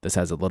that. This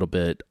has a little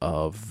bit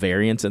of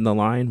variance in the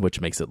line,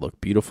 which makes it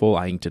look beautiful.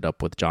 I inked it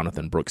up with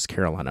Jonathan Brooks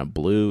Carolina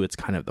Blue. It's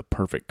kind of the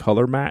perfect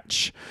color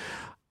match.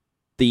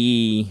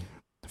 The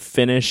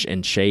finish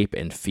and shape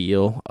and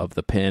feel of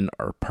the pen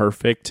are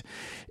perfect.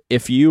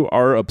 If you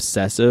are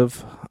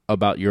obsessive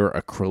about your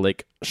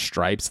acrylic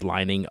stripes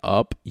lining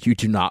up, you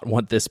do not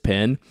want this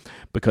pen,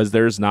 because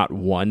there's not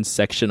one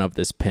section of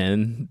this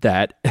pen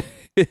that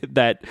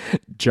that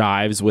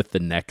jives with the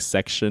next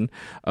section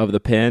of the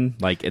pen.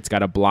 It's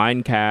got a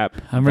blind cap.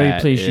 I'm really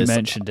pleased you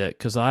mentioned it,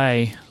 because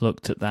I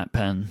looked at that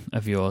pen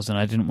of yours and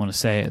I didn't want to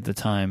say it at the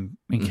time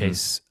in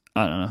case,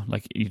 I don't know,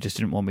 you just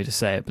didn't want me to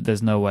say it, but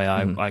there's no way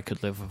I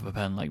could live with a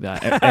pen like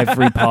that.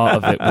 Every part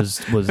of it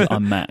was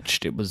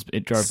unmatched.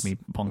 It drove me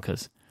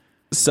bonkers.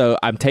 So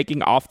I'm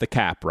taking off the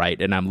cap,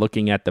 right, and I'm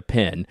looking at the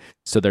pen.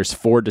 So there's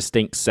 4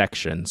 distinct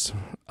sections.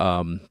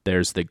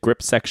 There's the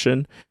grip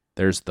section,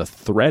 There's the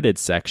threaded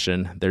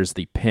section, there's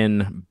the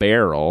pin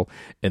barrel,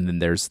 and then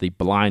there's the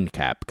blind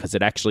cap, because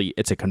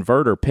it's a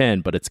converter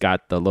pin, but it's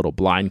got the little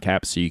blind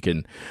cap, so you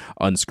can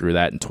unscrew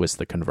that and twist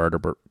the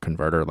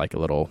converter like a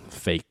little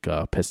fake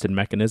piston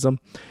mechanism.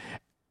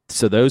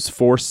 So those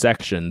 4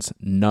 sections,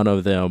 none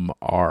of them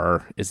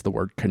is the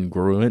word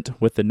congruent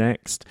with the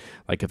next.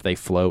 Like if they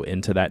flow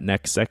into that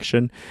next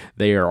section,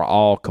 they are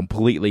all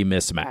completely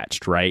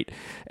mismatched, right?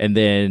 And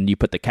then you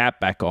put the cap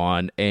back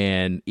on,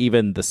 and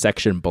even the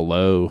section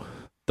below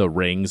the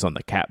rings on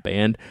the cap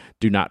band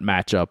do not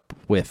match up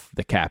with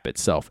the cap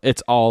itself.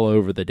 It's all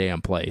over the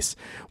damn place,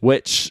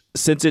 which,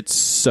 since it's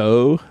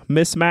so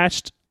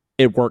mismatched,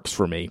 it works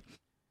for me.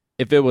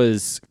 If it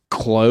was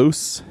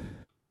close,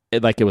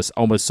 like it was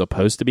almost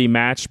supposed to be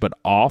matched but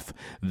off,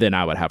 then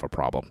I would have a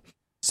problem.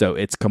 So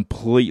it's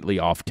completely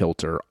off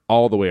kilter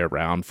all the way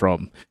around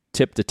from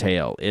tip to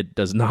tail. It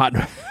does not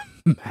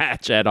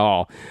match at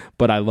all,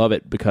 but I love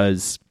it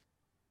because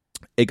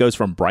it goes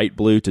from bright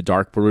blue to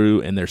dark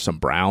blue, and there's some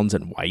browns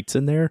and whites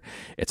in there.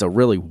 It's a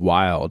really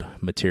wild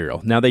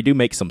material. Now, they do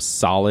make some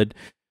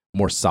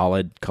more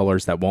solid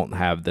colors that won't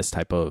have this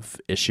type of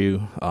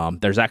issue.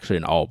 There's actually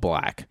an all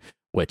black,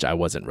 which I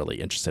wasn't really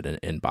interested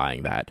in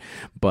buying that.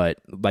 But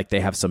like they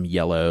have some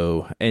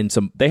yellow, and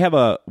they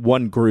have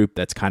one group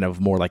that's kind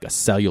of more like a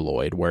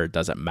celluloid, where it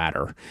doesn't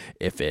matter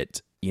if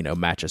it,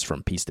 matches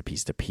from piece to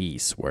piece to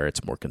piece, where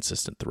it's more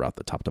consistent throughout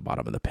the top to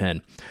bottom of the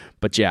pin.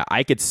 But yeah,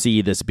 I could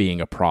see this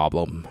being a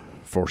problem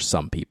for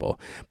some people.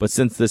 But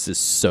since this is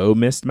so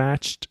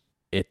mismatched,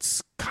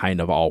 it's kind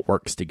of all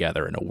works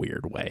together in a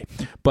weird way.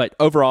 But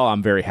overall,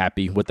 I'm very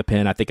happy with the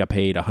pin. I think I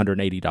paid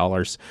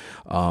 $180.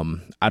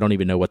 I don't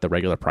even know what the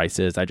regular price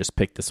is. I just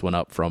picked this one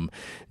up from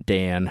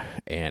Dan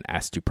and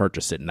asked to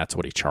purchase it, and that's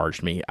what he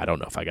charged me. I don't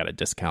know if I got a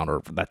discount,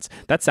 or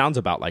that sounds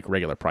about like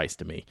regular price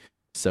to me.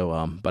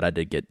 So, but I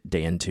did get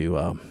Dan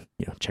to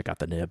check out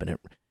the nib, and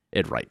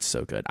it writes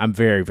so good. I'm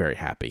very, very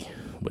happy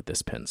with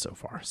this pen so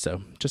far.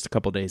 So just a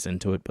couple days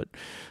into it, but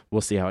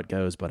we'll see how it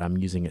goes. But I'm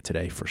using it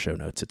today for show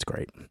notes. It's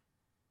great.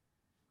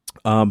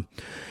 So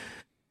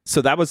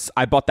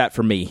I bought that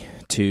for me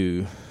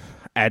to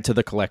add to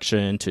the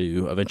collection,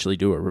 to eventually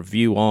do a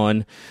review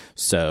on.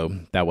 So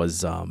that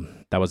was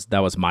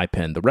my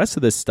pen. The rest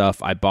of this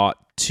stuff I bought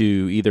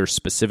to either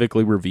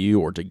specifically review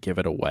or to give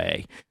it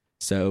away.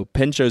 So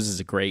Pen Shows is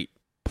a great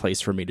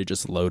place for me to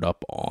just load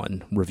up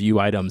on review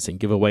items and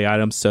giveaway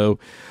items. So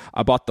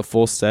I bought the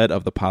full set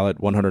of the Pilot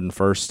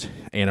 101st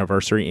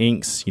anniversary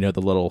inks, the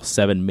little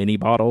 7 mini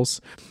bottles.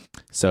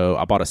 So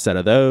I bought a set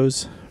of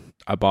those.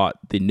 I bought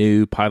the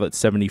new Pilot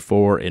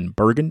 74 in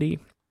burgundy.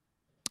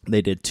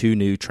 They did 2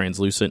 new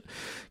translucent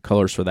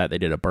colors for that. They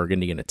did a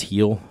burgundy and a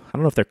teal. I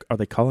don't know if are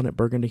they calling it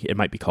burgundy? It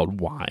might be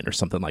called wine or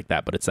something like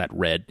that, but it's that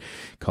red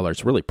color.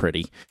 It's really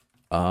pretty.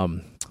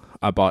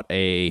 I bought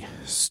a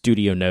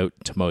Studio Note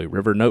Tomoe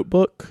River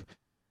notebook.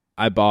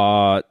 I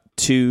bought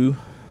 2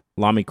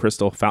 Lamy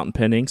Crystal fountain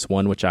pen inks,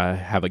 one which I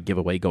have a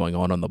giveaway going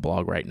on the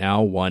blog right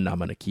now, one I'm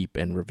going to keep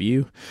and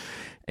review.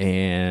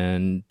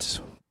 And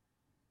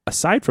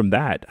aside from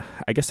that,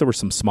 I guess there were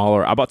some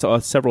smaller. I bought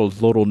several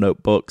little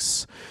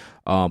notebooks.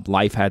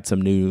 Life had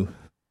some new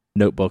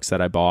notebooks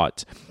that I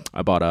bought.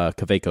 I bought a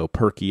Kaweco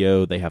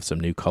Perkio. They have some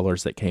new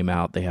colors that came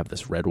out. They have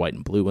this red, white,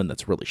 and blue one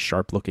that's really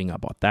sharp looking. I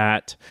bought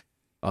that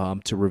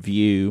to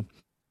review.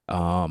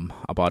 I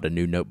bought a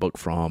new notebook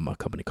from a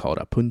company called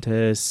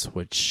Apuntes,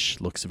 which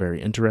looks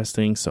very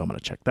interesting, so I'm going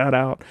to check that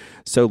out.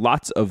 So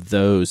lots of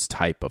those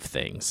type of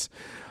things.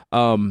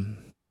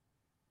 One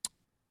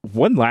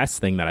last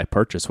thing that I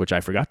purchased, which I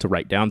forgot to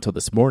write down till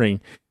this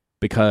morning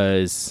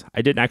because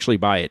I didn't actually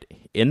buy it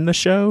in the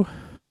show.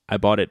 I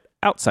bought it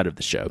outside of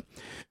the show,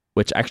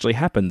 which actually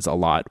happens a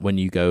lot when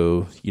you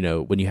go,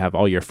 when you have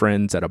all your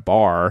friends at a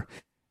bar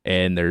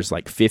and there's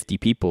like 50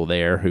 people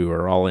there who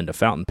are all into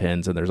fountain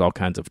pens, and there's all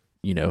kinds of,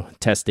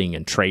 testing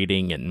and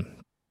trading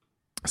and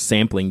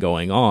sampling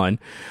going on.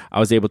 I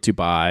was able to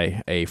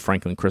buy a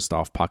Franklin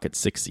Christoph Pocket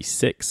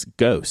 66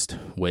 Ghost,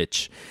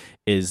 which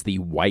is the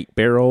white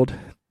barreled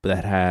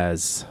that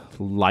has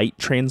light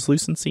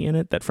translucency in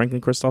it that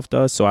Franklin Christoph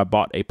does. So I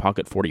bought a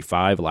Pocket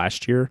 45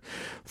 last year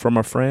from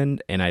a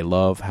friend, and I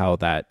love how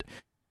that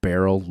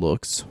barrel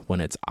looks when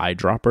it's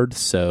eyedroppered.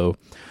 So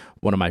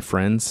one of my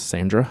friends,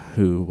 Sandra,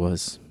 who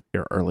was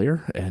here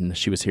earlier, and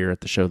she was here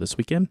at the show this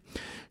weekend,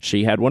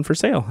 she had one for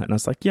sale, and I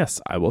was like, yes,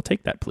 I will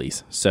take that,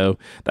 please. So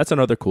that's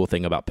another cool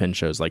thing about pen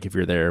shows. Like if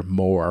you're there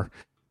more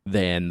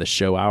than the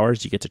show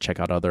hours, you get to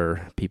check out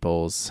other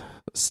people's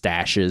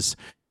stashes,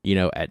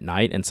 at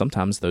night, and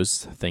sometimes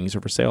those things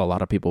are for sale. A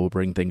lot of people will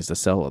bring things to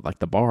sell at like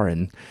the bar,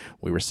 and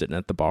we were sitting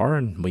at the bar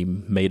and we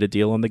made a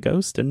deal on the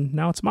Ghost, and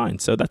now it's mine.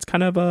 So that's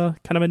kind of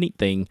a neat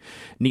thing,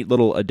 neat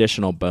little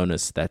additional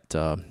bonus that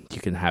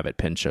you can have at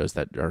pen shows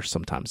that are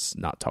sometimes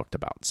not talked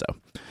about. So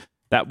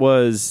that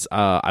was,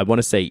 I want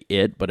to say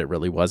it, but it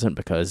really wasn't,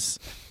 because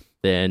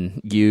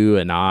then you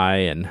and I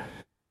and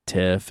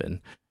Tiff and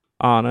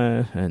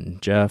Anna and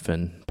Jeff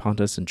and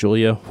Pontus and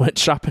Julia went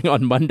shopping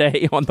on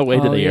Monday on the way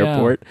to the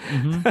airport.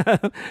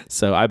 Mm-hmm.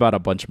 So I bought a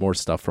bunch more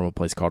stuff from a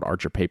place called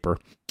Archer Paper.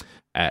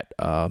 at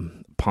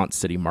Ponce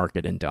City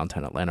Market in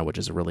downtown Atlanta, which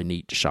is a really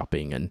neat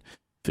shopping and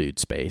food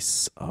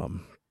space.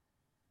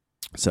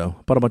 So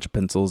bought a bunch of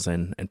pencils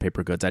and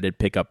paper goods. I did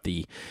pick up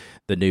the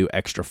new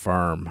extra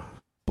firm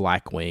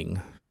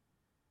Blackwing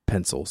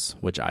pencils,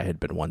 which I had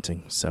been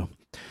wanting. So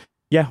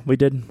yeah, we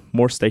did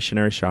more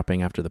stationery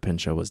shopping after the pen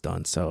show was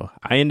done. So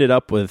I ended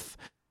up with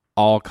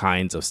all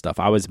kinds of stuff.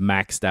 I was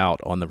maxed out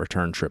on the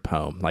return trip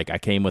home. Like I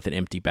came with an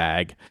empty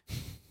bag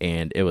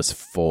and it was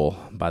full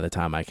by the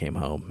time I came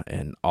home,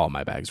 and all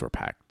my bags were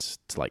packed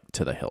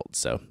to the hilt.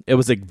 So it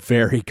was a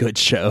very good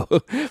show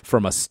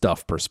from a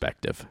stuff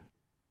perspective.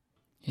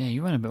 Yeah,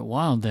 you went a bit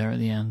wild there at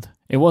the end.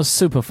 It was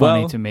super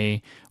funny to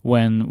me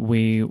when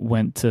we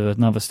went to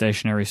another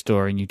stationery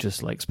store and you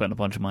just like spent a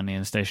bunch of money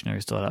in a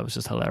stationery store. That was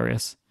just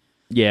hilarious.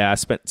 Yeah, I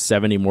spent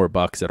 $70 more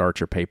at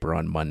Archer Paper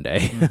on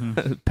Monday.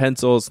 Mm-hmm.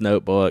 Pencils,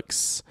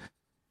 notebooks,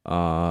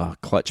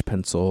 clutch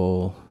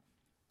pencil.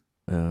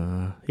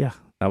 Yeah,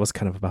 that was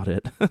kind of about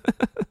it.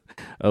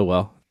 Oh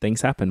well,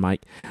 things happen,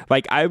 Mike.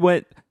 I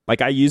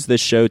used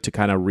this show to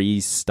kind of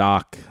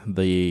restock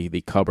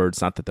the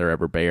cupboards. Not that they're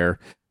ever bare,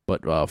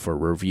 but for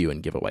review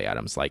and giveaway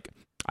items. Like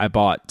I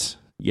bought,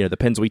 the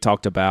pens we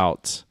talked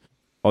about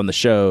on the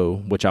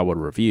show, which I would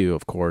review,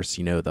 of course.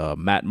 The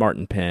Matt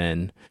Martin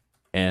pen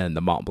and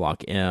the Mont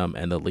Blanc M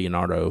and the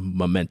Leonardo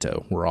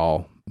Memento were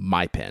all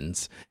my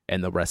pens,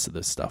 and the rest of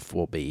this stuff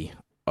will be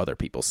other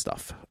people's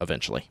stuff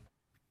eventually.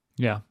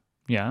 Yeah,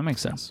 that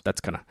makes sense. So that's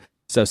kind of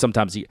so.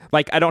 Sometimes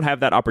I don't have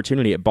that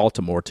opportunity at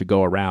Baltimore to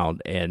go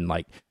around and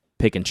like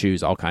pick and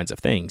choose all kinds of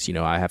things.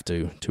 I have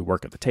to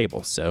work at the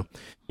table. So,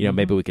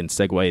 maybe we can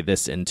segue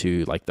this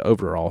into like the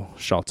overall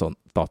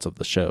thoughts of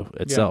the show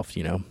itself.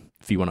 Yeah.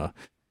 If you want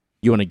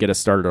to get us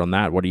started on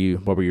that, what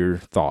were your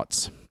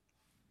thoughts?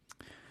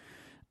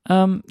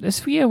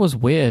 This year was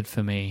weird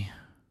for me.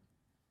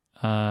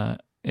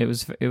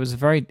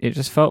 It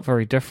just felt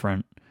very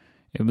different.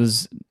 It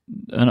was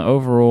an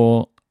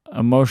overall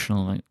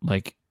emotionally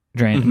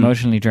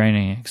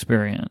draining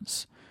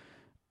experience.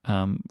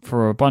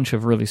 For a bunch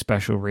of really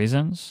special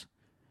reasons,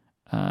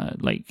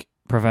 like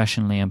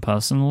professionally and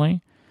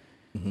personally.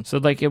 Mm-hmm. So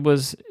it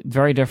was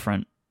very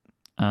different.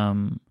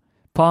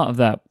 Part of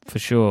that for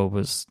sure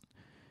was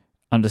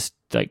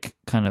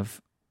understanding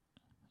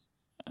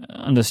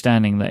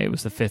that it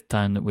was the fifth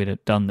time that we'd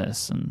have done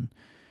this, and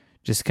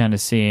just kind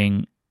of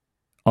seeing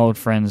old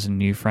friends and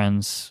new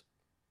friends.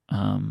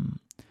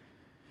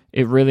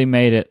 It really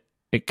made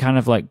it kind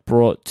of like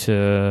brought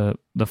to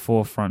the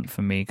forefront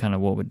for me kind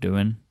of what we're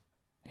doing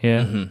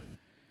here.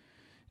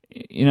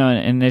 Mm-hmm.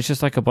 And there's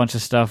just like a bunch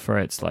of stuff where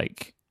it's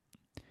like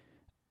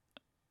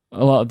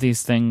a lot of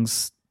these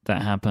things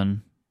that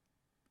happen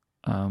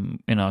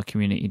in our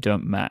community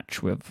don't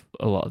match with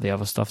a lot of the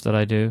other stuff that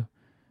I do.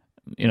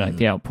 Like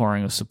the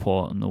outpouring of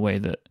support and the way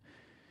that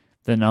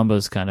the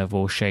numbers kind of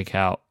all shake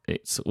out.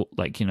 It's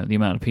like, the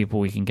amount of people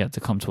we can get to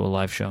come to a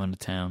live show in the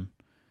town.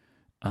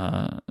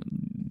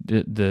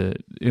 The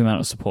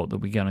amount of support that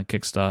we get on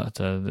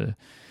Kickstarter,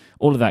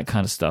 all of that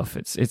kind of stuff.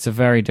 It's a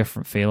very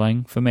different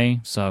feeling for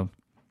me. So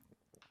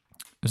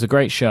it was a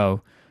great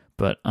show,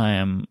 but I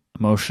am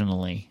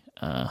emotionally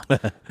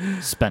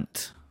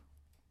spent.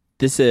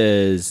 This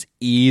is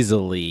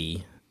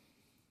easily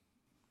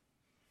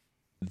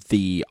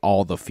the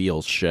all the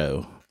feels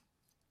show.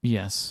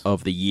 Yes.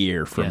 Of the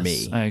year for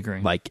me. I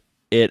agree. Like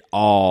it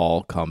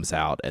all comes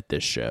out at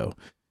this show.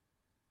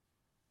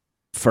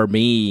 For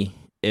me,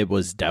 it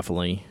was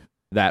definitely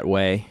that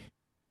way.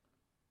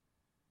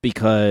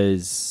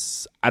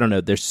 Because I don't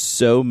know, there's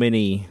so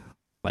many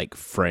like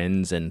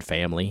friends and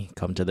family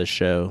come to this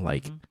show.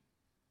 Like,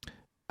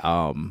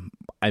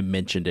 I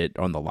mentioned it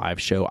on the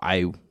live show.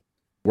 I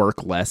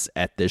work less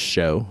at this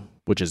show,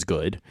 which is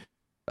good.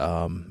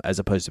 As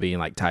opposed to being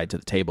like tied to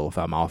the table. If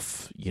I'm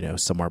off,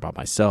 somewhere by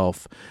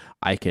myself,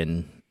 I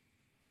can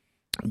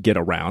get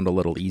around a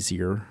little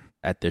easier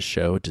at this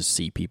show to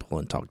see people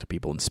and talk to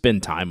people and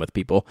spend time with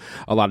people.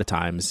 A lot of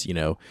times,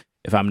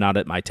 if I'm not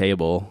at my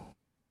table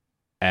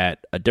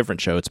at a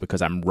different show, it's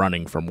because I'm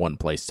running from one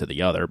place to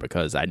the other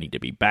because I need to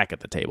be back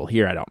at the table.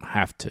 Here, I don't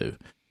have to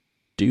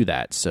do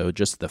that. So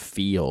just the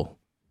feel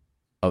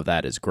of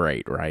that is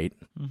great, right?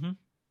 Mm-hmm.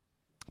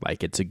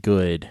 Like it's a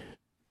good...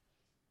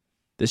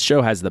 This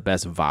show has the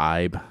best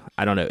vibe.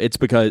 I don't know. It's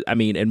because,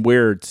 and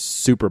we're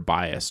super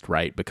biased,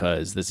 right?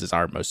 Because this is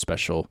our most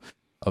special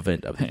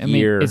event of the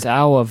year. It's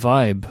our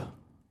vibe.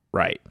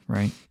 Right.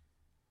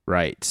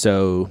 Right.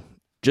 So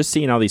just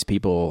seeing all these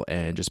people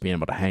and just being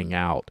able to hang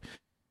out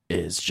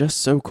is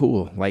just so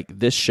cool. Like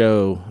this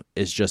show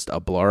is just a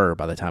blur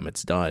by the time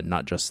it's done,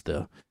 not just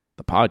the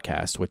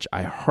podcast, which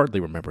I hardly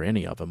remember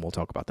any of them. We'll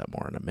talk about that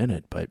more in a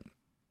minute. But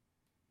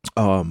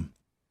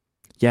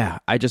yeah,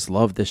 I just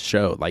love this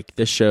show. Like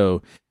this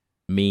show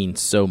means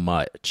so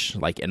much,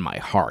 like in my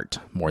heart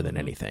more than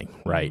anything,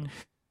 right?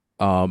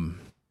 Mm-hmm.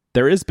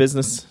 There is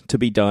business to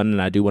be done,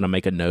 and I do want to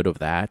make a note of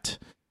that.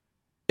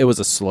 It was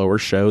a slower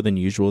show than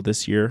usual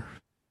this year,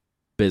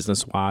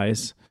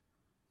 business-wise,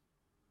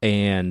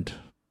 and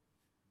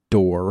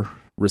door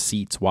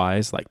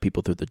receipts-wise, like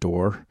people through the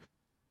door.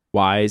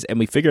 wise. And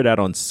we figured out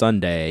on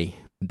Sunday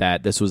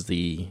that this was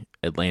the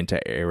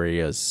Atlanta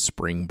area's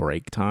spring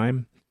break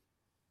time.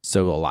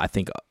 So I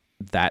think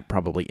that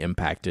probably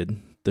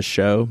impacted the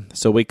show.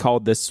 So we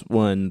called this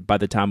one, by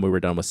the time we were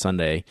done with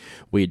Sunday,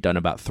 we had done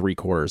about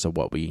 3/4 of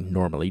what we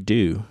normally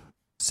do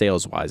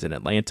sales-wise in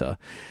Atlanta.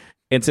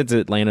 And since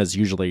Atlanta is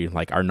usually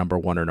like our number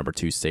 1 or number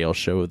 2 sales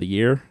show of the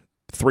year,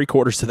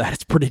 3/4 of that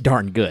is pretty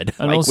darn good.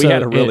 And like also, we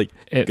had a really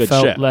it good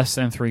felt show. less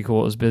than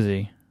 3/4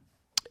 busy.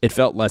 It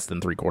felt less than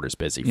 3/4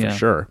 busy for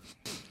sure.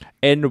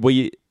 And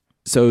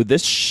so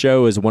this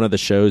show is one of the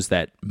shows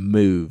that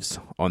moves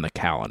on the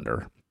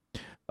calendar.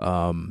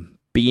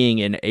 Being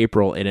in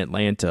April in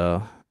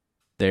Atlanta,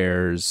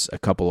 there's a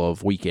couple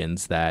of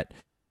weekends that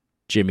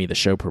Jimmy, the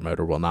show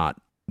promoter, will not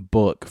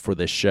book for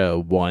this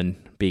show. One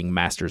being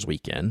Masters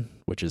Weekend,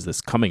 which is this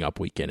coming up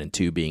weekend, and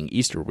 2 being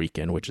Easter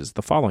Weekend, which is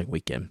the following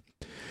weekend.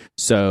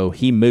 So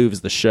he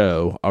moves the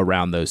show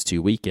around those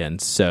 2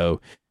 weekends.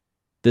 So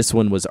this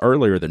one was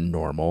earlier than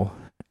normal,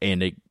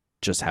 and it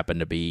just happened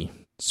to be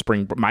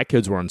spring. My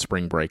kids were on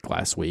spring break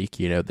last week.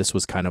 This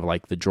was kind of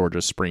like the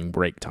Georgia spring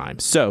break time.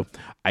 So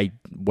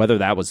whether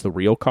that was the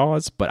real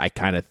cause, but I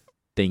kind of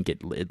think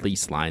it at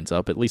least lines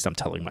up. At least I'm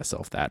telling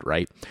myself that,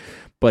 right?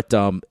 But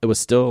it was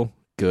still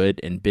good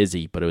and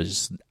busy, but it was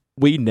just,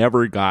 we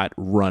never got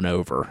run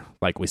over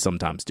like we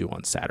sometimes do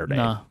on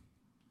Saturday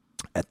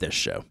at this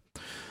show.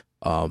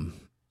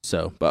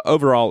 But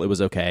overall it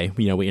was okay.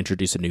 We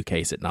introduced a new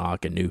case at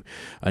Knock, a new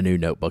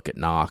notebook at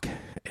Knock,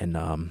 and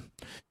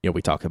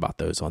we talked about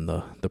those on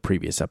the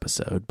previous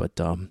episode. But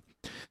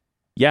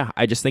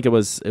I just think it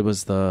was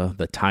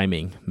the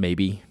timing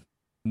maybe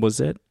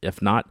was it.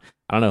 If not,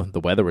 I don't know. The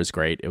weather was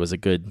great. It was a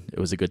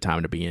good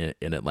time to be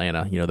in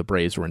Atlanta. The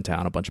Braves were in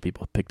town. A bunch of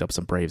people picked up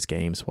some Braves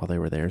games while they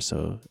were there,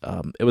 so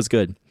it was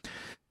good.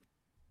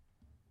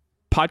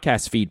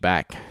 Podcast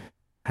feedback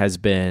has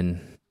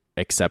been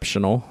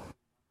exceptional.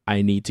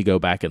 I need to go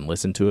back and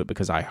listen to it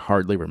because I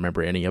hardly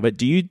remember any of it.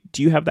 Do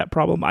you have that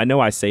problem? I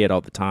know I say it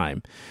all the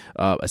time,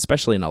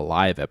 especially in a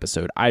live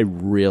episode. I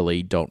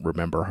really don't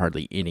remember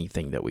hardly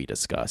anything that we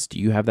discussed. Do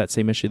you have that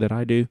same issue that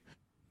I do?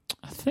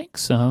 I think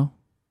so.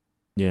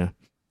 Yeah.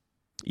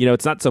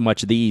 It's not so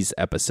much these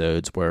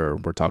episodes where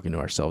we're talking to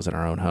ourselves in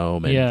our own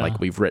home and like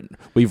we've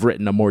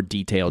written a more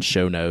detailed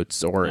show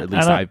notes, or at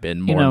least I've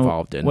been more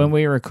involved in. When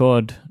we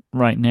record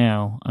right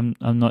now, I'm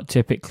not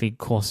typically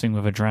coursing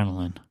with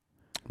adrenaline.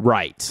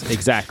 Right,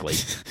 exactly.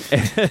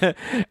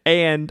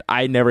 And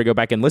I never go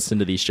back and listen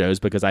to these shows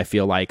because I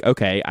feel like,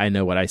 okay, I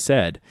know what I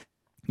said.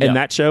 In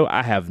that show,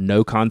 I have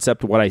no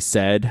concept what I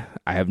said.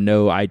 I have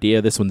no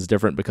idea. This one's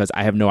different because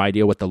I have no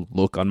idea what the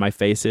look on my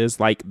face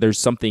is. Like, there's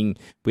something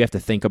we have to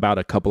think about,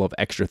 a couple of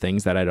extra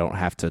things that I don't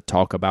have to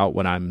talk about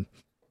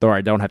or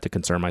I don't have to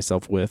concern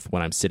myself with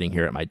when I'm sitting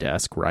here at my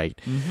desk, right?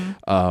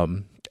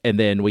 Mm-hmm. And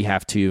then we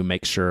have to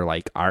make sure,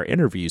 like, our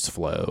interviews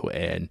flow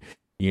and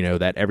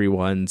that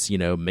everyone's,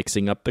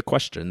 mixing up the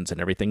questions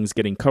and everything's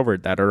getting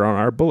covered that are on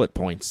our bullet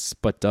points.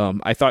 But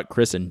I thought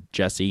Chris and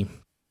Jesse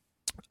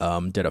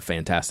did a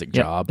fantastic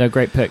job. They're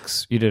great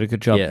picks. You did a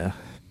good job.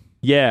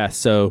 Yeah.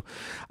 So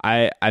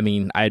I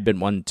had been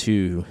wanting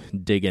to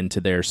dig into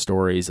their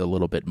stories a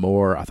little bit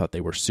more. I thought they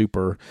were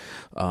super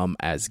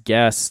as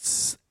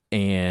guests.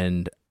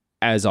 And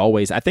as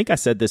always, I think I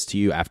said this to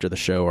you after the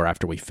show or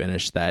after we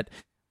finished that,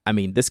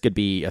 this could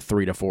be a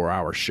 3 to 4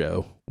 hour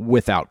show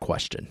without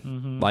question.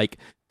 Mm-hmm. Like,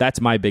 that's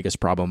my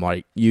biggest problem.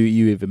 Like, you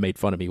even made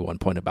fun of me one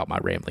point about my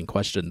rambling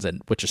questions,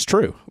 and which is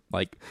true.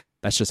 Like,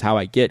 that's just how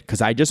I get,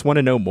 because I just want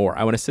to know more.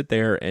 I want to sit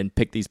there and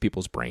pick these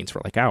people's brains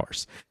for like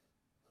hours.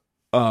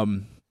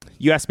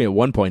 You asked me at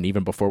one point,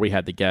 even before we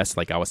had the guest,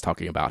 like I was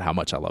talking about how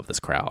much I love this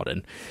crowd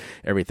and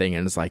everything,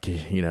 and it's like,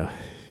 you're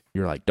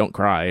like, don't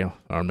cry,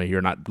 or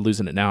you're not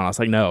losing it now. And I was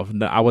like, no,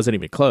 I wasn't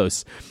even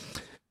close.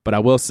 But I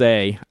will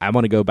say, I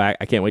want to go back.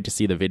 I can't wait to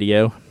see the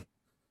video.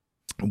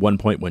 One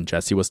point when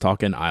Jesse was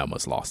talking, I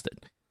almost lost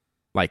it.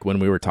 Like when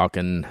we were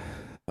talking,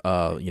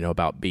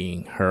 about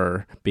being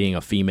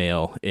a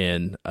female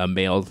in a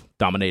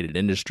male-dominated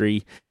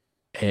industry,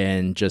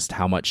 and just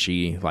how much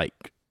she like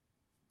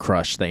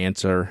crushed the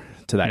answer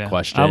to that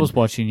question. I was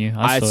watching you.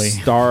 I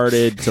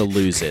started to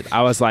lose it.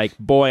 I was like,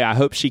 boy, I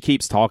hope she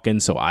keeps talking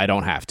so I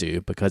don't have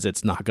to, because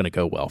it's not going to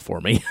go well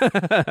for me.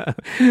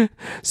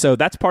 So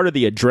that's part of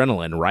the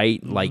adrenaline,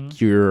 right? Mm-hmm.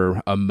 Like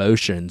your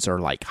emotions are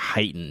like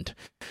heightened.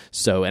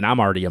 So, and I'm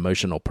already an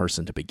emotional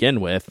person to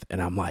begin with.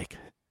 And I'm like,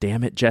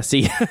 damn it,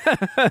 Jesse,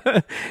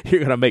 you're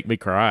going to make me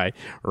cry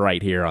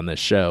right here on this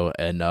show.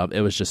 And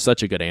it was just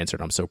such a good answer.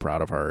 And I'm so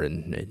proud of her.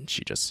 And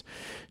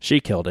she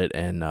killed it.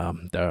 And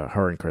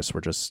her and Chris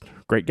were just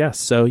great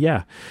guests. So,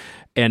 yeah.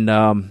 And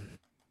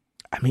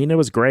it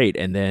was great.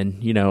 And then,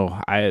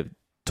 I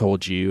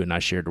told you and I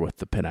shared with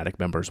the Pen Addict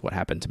members what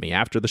happened to me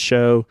after the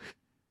show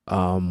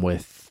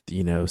with,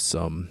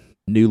 some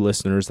new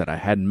listeners that I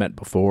hadn't met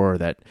before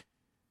that,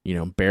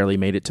 barely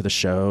made it to the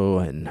show.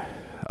 And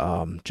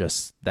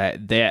just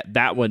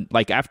that one,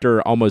 like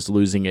after almost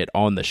losing it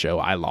on the show,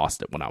 I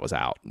lost it when I was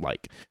out.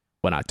 Like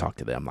when I talked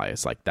to them,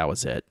 it's like that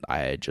was it.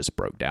 I just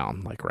broke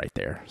down like right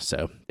there.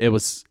 So it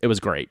was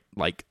great.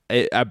 Like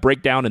I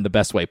break down in the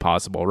best way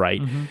possible,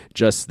 right? Mm-hmm.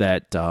 Just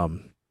that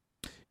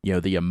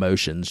the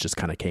emotions just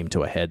kind of came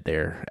to a head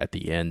there at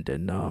the end,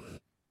 and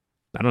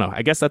I don't know.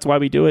 I guess that's why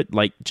we do it,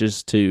 like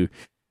just to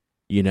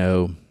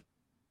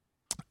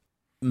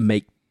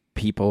make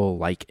people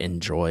like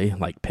enjoy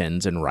like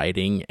pens and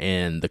writing,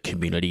 and the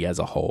community as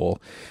a whole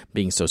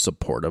being so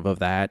supportive of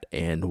that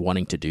and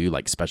wanting to do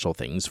like special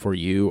things for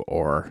you,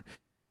 or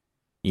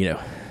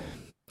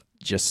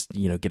just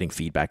getting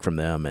feedback from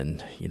them,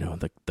 and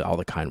all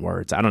the kind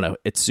words. I don't know,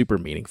 it's super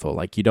meaningful.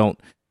 Like you don't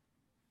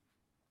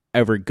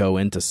ever go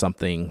into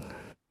something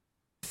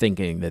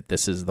thinking that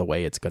this is the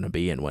way it's going to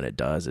be, and when it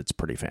does, it's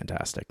pretty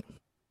fantastic.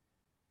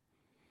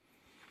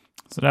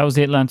 So that was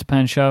the Atlanta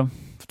Pen Show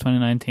for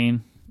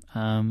 2019.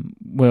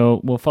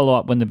 We'll follow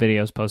up when the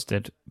video is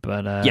posted,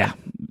 but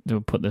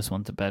we'll put this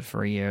one to bed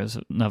for a year as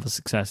another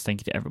success.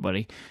 Thank you to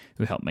everybody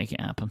who helped make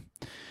it happen.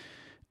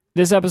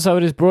 This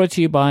episode is brought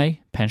to you by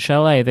Pen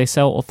Chalet. They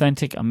sell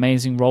authentic,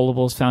 amazing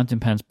rollables, fountain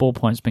pens,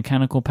 ballpoints,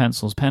 mechanical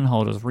pencils, pen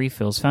holders,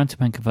 refills, fountain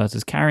pen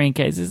converters, carrying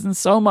cases, and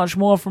so much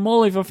more from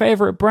all of your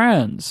favorite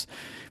brands.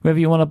 Whether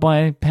you want to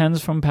buy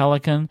pens from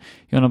Pelikan,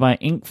 you want to buy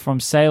ink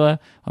from Sailor,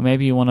 or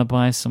maybe you want to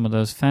buy some of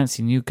those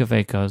fancy new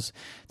Kavecos,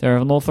 they're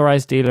an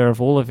authorized dealer of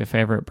all of your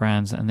favorite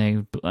brands,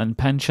 and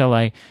Pen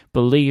Chalet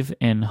believe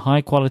in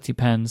high-quality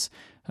pens,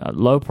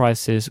 low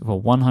prices with a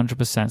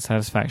 100%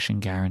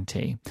 satisfaction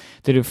guarantee.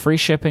 They do free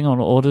shipping on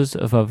orders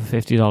of over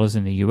 $50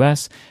 in the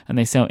US, and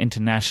they sell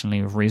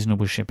internationally with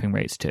reasonable shipping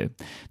rates too.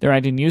 They're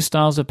adding new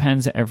styles of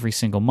pens every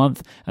single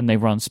month, and they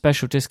run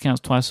special discounts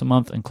twice a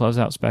month and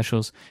closeout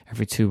specials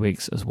every 2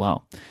 weeks as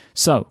well.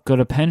 So go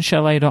to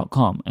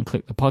penchalet.com and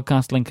click the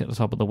podcast link at the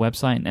top of the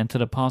website and enter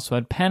the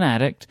password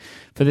PENADDICT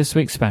for this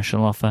week's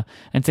special offer,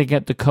 and to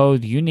get the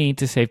code you need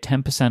to save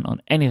 10%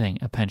 on anything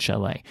at Pen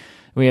Chalet.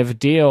 We have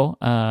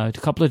a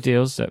couple of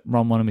deals that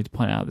Ron wanted me to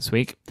point out this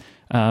week.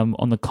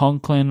 On the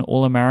Conklin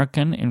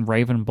All-American in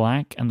Raven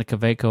Black and the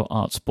Kaweco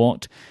Art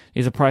Sport.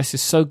 These are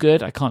prices so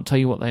good, I can't tell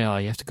you what they are.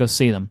 You have to go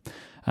see them.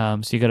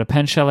 So you go to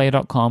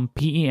penchalet.com,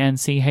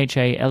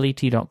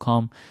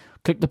 penchalet.com,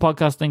 click the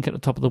podcast link at the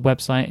top of the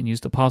website and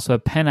use the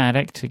password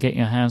PENADDICT to get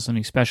your hands on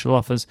these special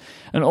offers,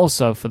 and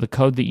also for the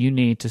code that you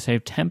need to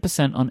save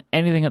 10% on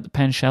anything at the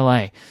Pen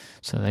Chalet.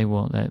 So they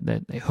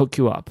hook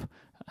you up.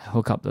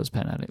 Hook up those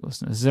Pen Addict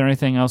listeners. Is there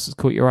anything else that's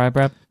caught your eye,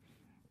 Brad?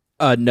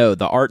 No,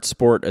 the Art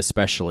Sport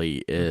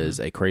especially is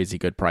a crazy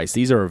good price.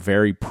 These are a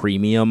very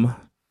premium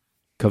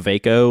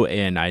Kaweco,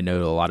 and I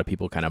know a lot of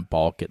people kind of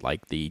balk at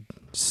like the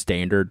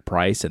standard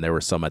price, and there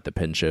were some at the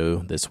pen show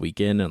this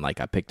weekend, and like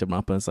I picked them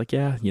up and it's like,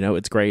 yeah,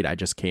 it's great. I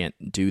just can't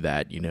do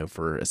that,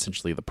 for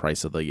essentially the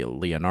price of the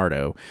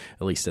Leonardo,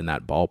 at least in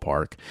that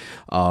ballpark.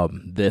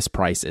 This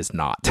price is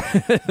not.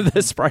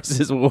 This price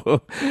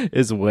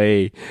is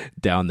way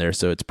down there,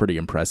 so it's pretty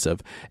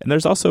impressive. And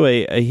there's also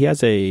he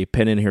has a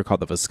pen in here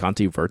called the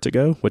Visconti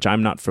Vertigo, which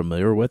I'm not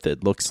familiar with.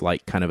 It looks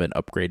like kind of an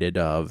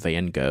upgraded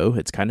Van Gogh.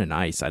 It's kind of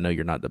nice. I know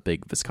you're not a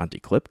big Visconti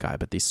clip guy,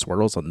 but these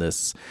swirls on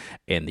this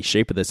and the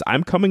shape of this,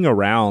 I'm coming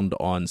around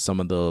on some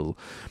of the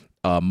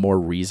more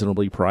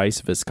reasonably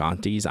priced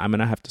Viscontis. I'm going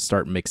to have to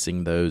start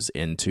mixing those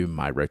into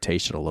my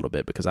rotation a little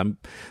bit, because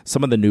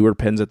some of the newer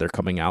pens that they're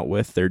coming out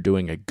with, they're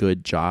doing a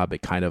good job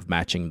at kind of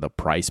matching the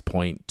price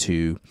point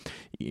to,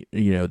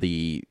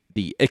 the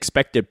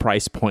expected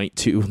price point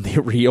to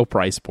the real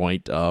price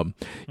point,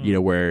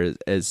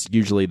 whereas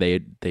usually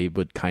they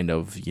would kind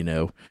of,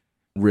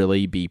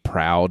 really be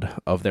proud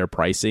of their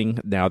pricing.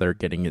 Now they're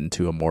getting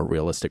into a more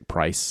realistic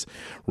price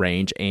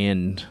range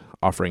and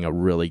offering a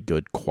really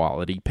good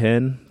quality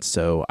pen.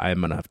 So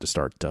I'm going to have to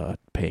start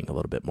paying a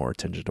little bit more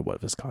attention to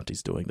what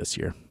Visconti's doing this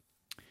year.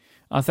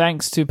 Our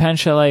thanks to Pen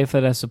Chalet for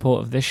their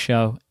support of this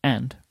show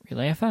and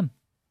Relay FM.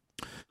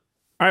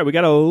 All right, we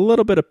got a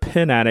little bit of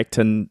Pen Addict.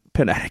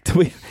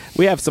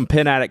 We have some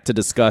Pen Addict to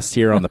discuss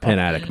here on the Pen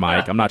Addict,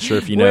 Mike. I'm not sure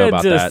if you know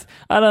about that.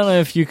 I don't know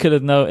if you could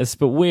have noticed,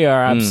 but we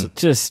are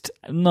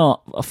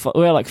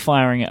we're like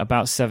firing at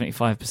about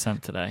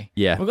 75% today.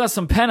 Yeah. We've got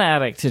some Pen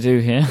Addict to do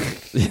here.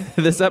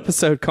 This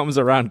episode comes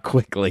around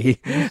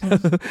quickly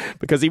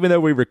because even though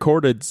we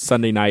recorded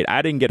Sunday night,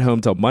 I didn't get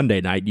home till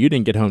Monday night. You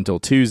didn't get home till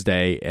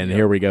Tuesday, and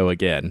Here we go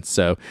again.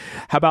 So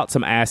how about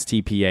some Ask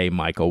TPA,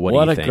 Michael? What do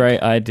you think? What a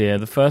great idea.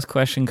 The first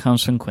question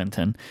comes from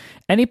Quentin.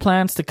 Any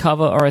plans to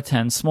cover or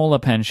attend smaller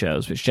pen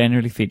shows, which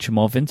generally feature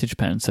more vintage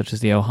pens, such as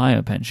the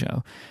Ohio Pen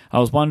Show? I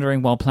was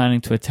wondering, while planning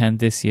to attend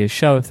this year's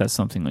show, if that's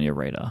something on your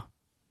radar.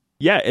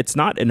 Yeah, it's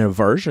not an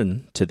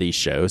aversion to these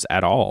shows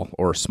at all,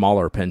 or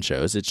smaller pen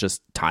shows. It's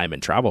just time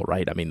and travel,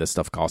 right? I mean, this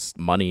stuff costs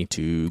money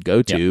to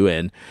go to,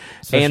 and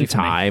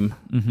time.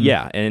 Mm-hmm.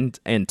 Yeah,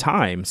 and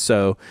time.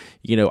 So,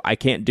 I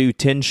can't do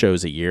 10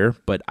 shows a year,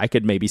 but I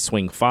could maybe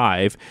swing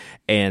 5,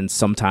 and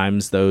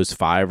sometimes those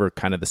 5 are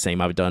kind of the same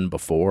I've done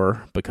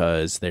before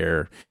because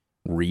they're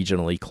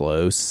regionally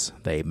close.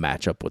 They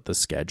match up with the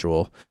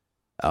schedule,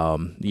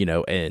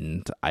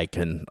 and I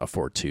can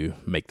afford to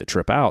make the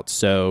trip out.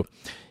 So,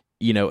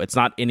 it's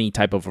not any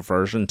type of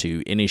aversion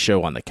to any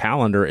show on the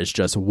calendar. It's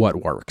just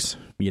what works.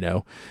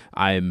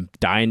 I'm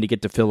dying to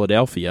get to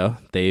Philadelphia.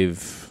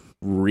 They've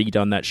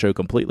redone that show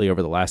completely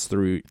over the last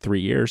 3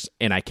 years,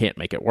 and I can't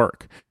make it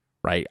work.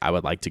 Right? I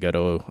would like to go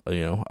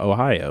to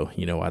Ohio.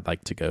 I'd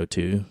like to go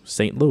to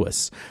St.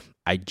 Louis.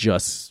 I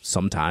just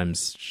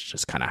sometimes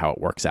just kind of how it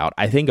works out.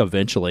 I think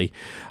eventually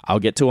I'll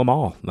get to them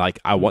all. Like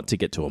I want to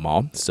get to them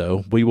all.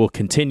 So we will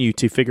continue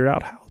to figure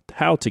out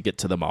how to get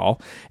to them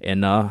all,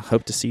 and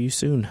hope to see you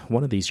soon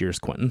one of these years,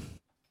 Quentin.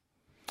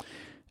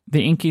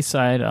 The Inky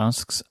Side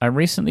asks, I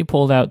recently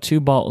pulled out 2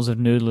 bottles of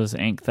Noodler's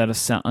ink that are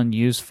sat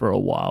unused for a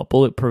while,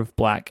 Bulletproof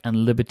Black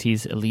and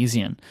Liberty's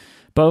Elysian.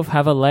 Both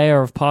have a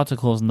layer of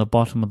particles in the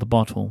bottom of the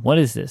bottle. What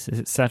is this? Is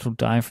it settled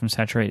dye from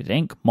saturated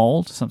ink,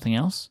 mold, something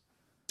else?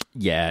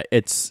 Yeah,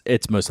 it's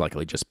most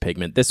likely just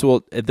pigment. This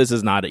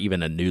is not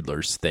even a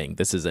Noodler's thing.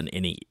 This is an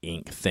any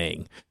ink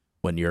thing.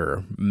 When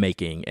you're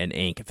making an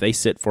ink, if they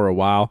sit for a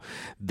while,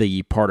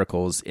 the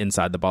particles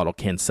inside the bottle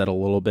can settle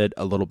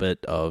a little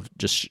bit of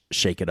just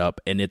shake it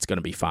up, and it's going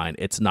to be fine.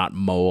 It's not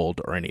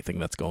mold or anything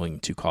that's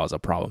going to cause a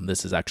problem.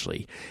 This is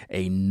actually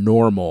a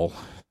normal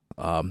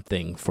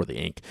thing for the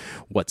ink.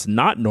 What's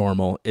not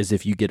normal is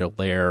if you get a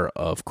layer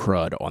of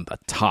crud on the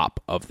top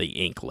of the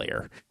ink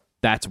layer.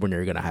 That's when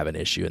you're going to have an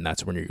issue, and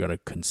that's when you're going to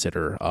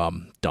consider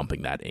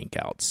dumping that ink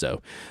out.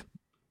 So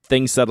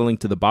things settling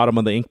to the bottom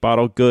of the ink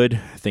bottle, good.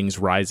 Things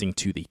rising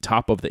to the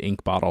top of the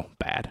ink bottle,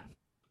 bad.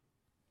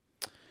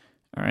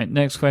 All right,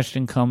 next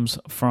question comes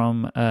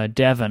from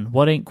Devon.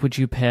 What ink would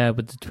you pair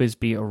with the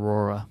TWSBI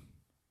Aurora?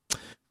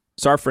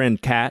 So our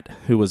friend Kat,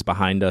 who was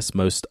behind us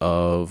most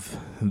of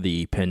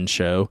the pen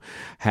show,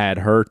 had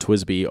her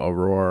TWSBI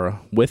Aurora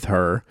with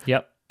her.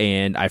 Yep.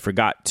 And I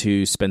forgot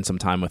to spend some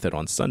time with it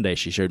on Sunday.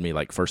 She showed me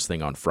like first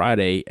thing on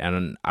Friday,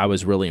 and I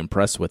was really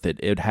impressed with it.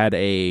 It had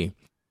the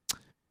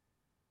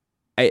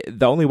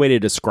only way to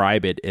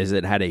describe it is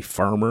it had a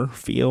firmer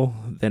feel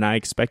than I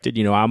expected.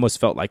 I almost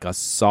felt like a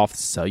soft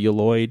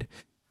celluloid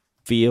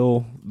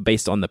feel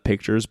based on the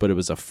pictures, but it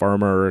was a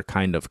firmer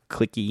kind of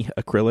clicky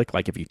acrylic,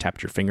 like if you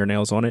tapped your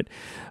fingernails on it.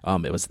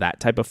 It was that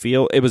type of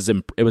feel. It was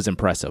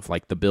impressive.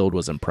 Like the build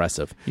was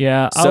impressive.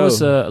 Yeah, I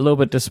was a little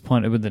bit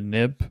disappointed with the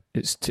nib.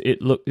 It's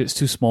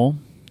too small.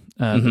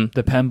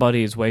 The pen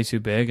body is way too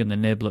big, and the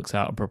nib looks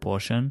out of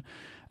proportion.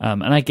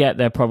 And I get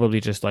they're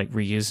probably just like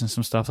reusing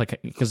some stuff, like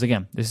because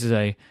again, this is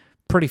a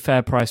pretty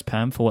fair price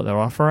pen for what they're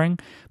offering.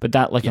 But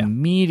that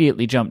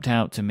immediately jumped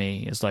out to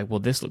me. It's like, well,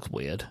 this looks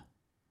weird.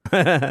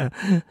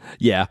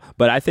 Yeah,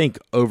 but I think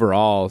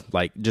overall,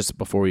 like just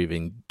before we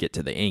even get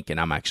to the ink, and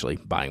I'm actually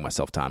buying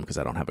myself time because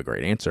I don't have a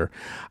great answer,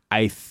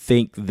 I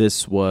think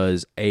this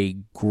was a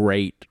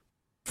great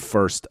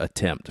first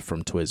attempt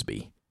from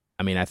TWSBI.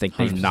 I mean, I think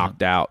they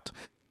 100%.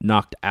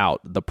 knocked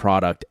out the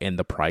product and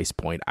the price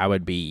point. I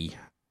would be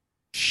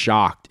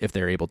shocked if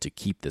they're able to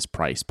keep this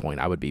price point.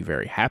 I would be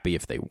very happy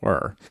if they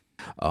were.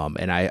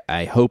 And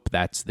I hope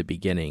that's the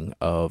beginning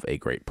of a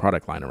great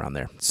product line around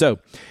there. So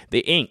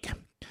the ink,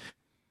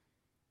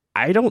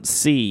 I don't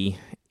see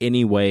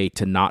any way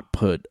to not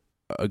put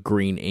a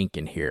green ink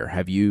in here.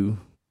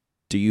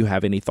 Do you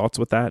have any thoughts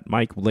with that,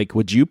 Mike? Like,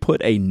 would you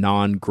put a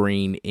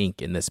non-green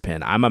ink in this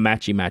pen? I'm a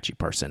matchy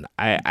person.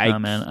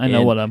 I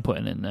know what I'm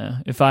putting in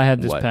there. If I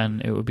had this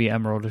pen, it would be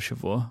Emerald of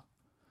Chivor.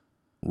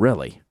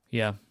 Really?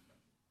 Yeah.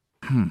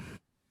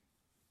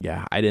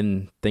 Yeah, I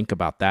didn't think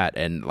about that,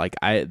 and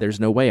there's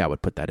no way I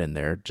would put that in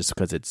there just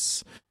because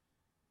it's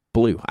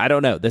blue. I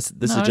don't know. This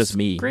is just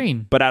me.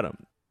 Green, but I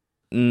don't.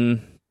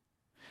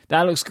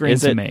 That looks green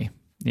to me.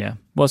 Yeah.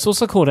 Well, it's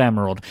also called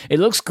Emerald. It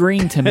looks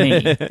green to me.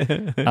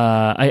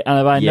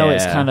 I know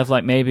it's kind of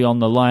like maybe on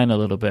the line a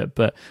little bit,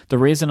 but the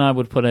reason I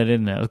would put it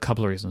in there, a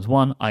couple of reasons.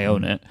 One, I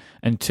own it,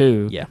 and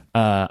two,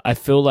 I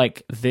feel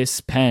like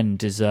this pen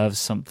deserves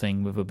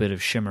something with a bit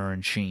of shimmer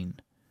and sheen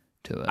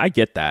to it. I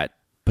get that,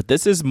 but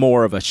this is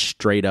more of a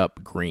straight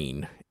up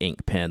green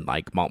ink pen,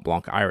 like Mont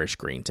Blanc Irish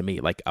green to me,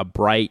 like a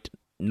bright,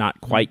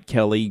 not quite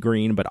Kelly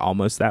green, but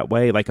almost that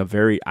way.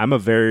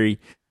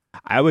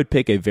 I would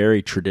pick a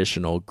very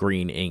traditional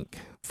green ink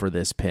for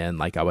this pen.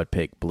 Like I would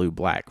pick blue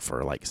black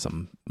for like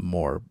some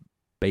more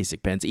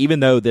basic pens. Even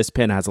though this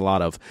pen has a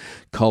lot of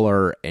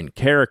color and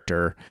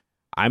character,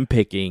 I'm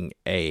picking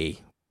a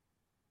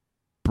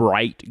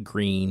bright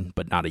green,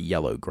 but not a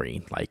yellow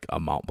green, like a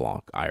Mont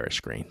Blanc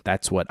Irish green.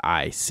 That's what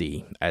I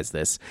see as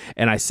this.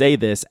 And I say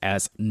this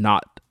as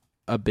not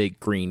a big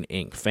green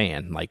ink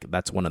fan. Like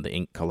that's one of the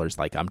ink colors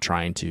like I'm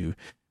trying to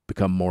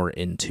become more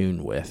in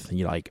tune with.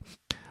 Like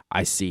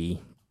I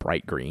see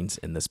bright greens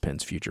in this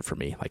pen's future for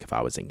me, like if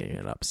I was inking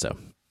it up. So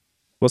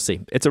we'll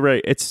see.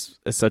 It's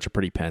such a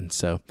pretty pen.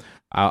 So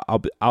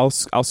I'll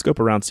scope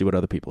around, see what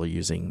other people are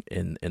using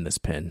in this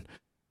pen.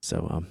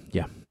 So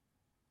yeah.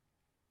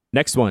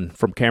 Next one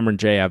from Cameron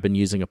J. I've been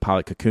using a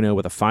Pilot Kakuno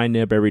with a fine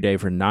nib every day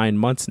for 9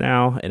 months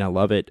now, and I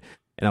love it.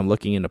 And I'm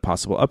looking into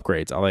possible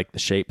upgrades. I like the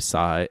shape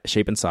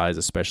and size,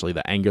 especially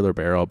the angular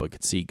barrel, but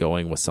could see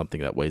going with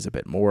something that weighs a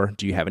bit more.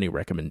 Do you have any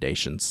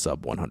recommendations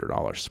sub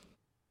 $100?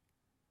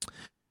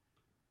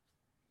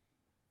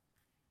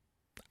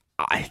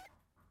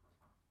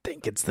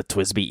 think it's the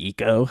TWSBI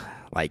Eco.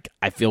 Like,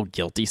 I feel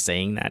guilty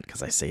saying that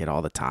because I say it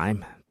all the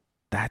time.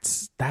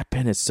 That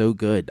pen is so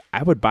good.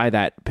 I would buy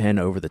that pen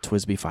over the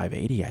TWSBI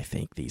 580, I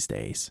think, these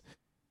days.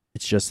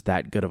 It's just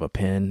that good of a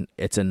pen.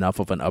 It's enough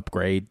of an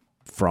upgrade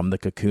from the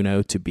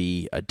Kakuno to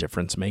be a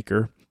difference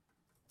maker.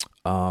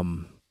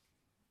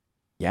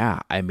 Yeah,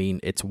 I mean,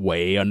 it's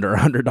way under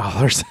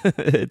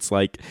 $100. It's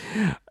like,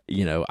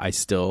 I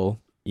still,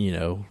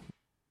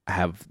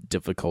 have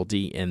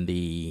difficulty in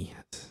the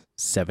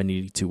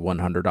 $70 to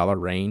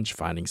 $100 range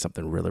finding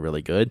something really,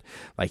 really good.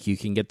 Like, you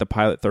can get the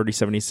Pilot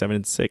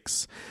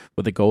 3077-6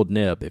 with a gold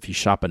nib if you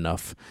shop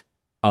enough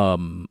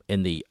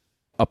in the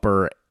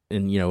upper,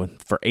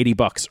 and for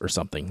 $80 or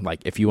something.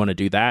 Like, if you want to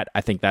do that,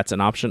 I think that's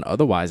an option.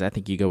 Otherwise, I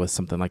think you go with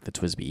something like the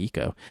TWSBI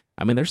Eco.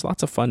 I mean, there's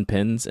lots of fun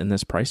pens in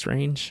this price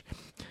range,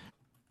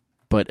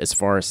 but as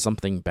far as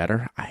something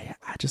better, I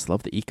just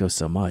love the Eco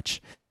so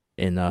much.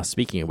 And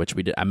speaking of which,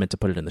 I meant to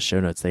put it in the show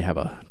notes. They have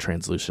a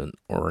translucent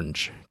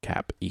orange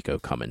cap Eco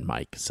coming,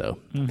 Mike. So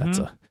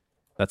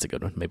that's a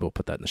good one. Maybe we'll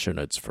put that in the show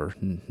notes for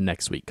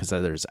next week, because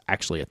there's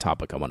actually a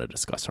topic I want to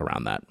discuss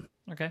around that.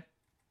 Okay.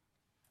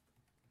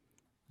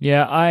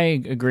 Yeah, I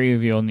agree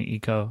with you on the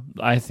Eco.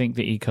 I think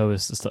the Eco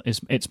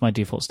it's my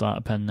default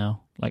starter pen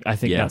now. Like, I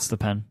think that's the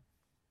pen.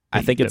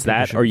 I think it's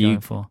that, or I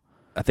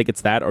think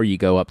it's that, or you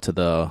go up to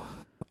the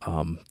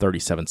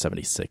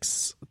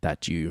 3776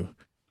 that you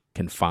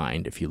can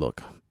find if you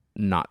look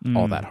not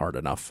all that hard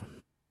enough.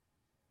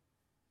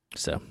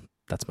 So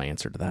that's my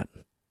answer to that.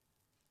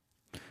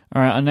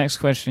 All right, our next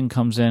question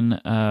comes in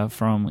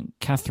from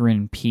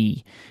Catherine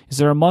P. Is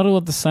there a model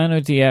of the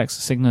Sino DX,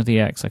 Sigma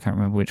DX, I can't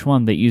remember which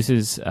one, that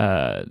uses...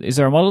 is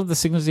there a model of the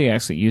Sigma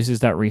DX that uses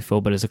that refill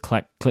but as a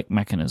click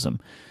mechanism?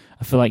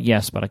 I feel like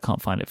yes, but I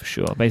can't find it for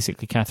sure.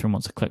 Basically, Catherine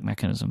wants a click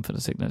mechanism for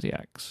the Sigma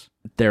DX.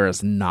 There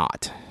is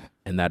not,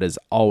 and that has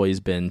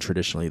always been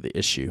traditionally the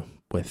issue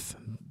with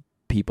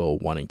people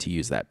wanting to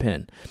use that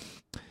pen.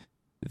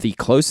 The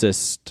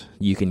closest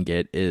you can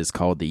get is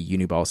called the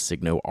Uniball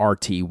Signo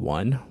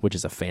RT1, which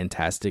is a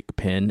fantastic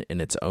pen in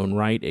its own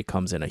right. It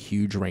comes in a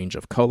huge range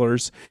of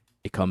colors.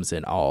 It comes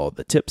in all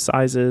the tip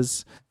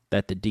sizes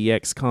that the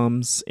DX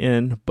comes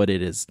in, but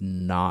it is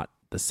not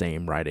the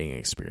same writing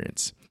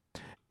experience.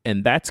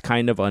 And that's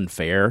kind of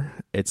unfair.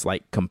 It's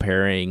like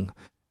comparing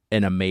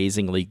an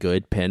amazingly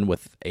good pen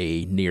with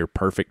a near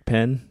perfect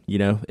pen.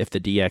 If the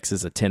DX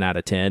is a 10 out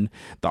of 10,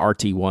 the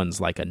RT1's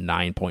like a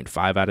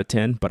 9.5 out of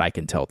 10, but I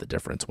can tell the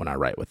difference when I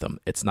write with them.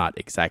 It's not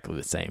exactly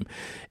the same.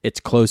 It's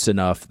close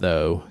enough,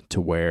 though,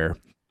 to where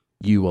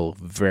you will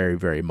very,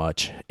 very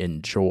much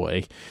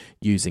enjoy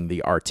using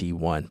the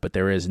RT1, but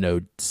there is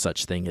no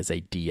such thing as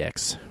a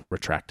DX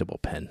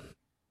retractable pen.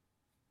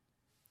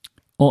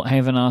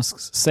 Althaven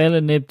asks, Sailor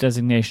nib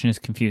designation is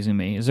confusing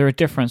me. Is there a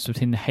difference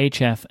between the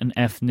HF and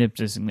F nib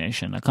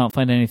designation? I can't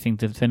find anything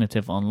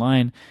definitive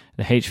online.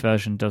 The H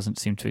version doesn't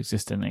seem to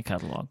exist in a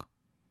catalog.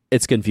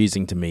 It's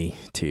confusing to me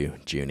too,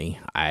 Junie.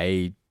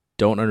 I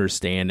don't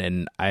understand,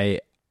 and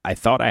I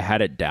thought I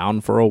had it down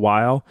for a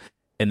while,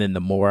 and then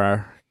the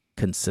more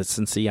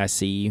consistency I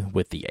see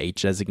with the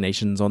H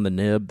designations on the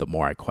nib, the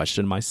more I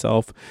question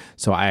myself.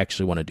 So I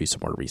actually want to do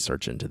some more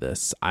research into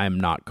this. I'm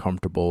not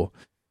comfortable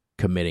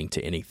committing to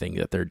anything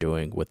that they're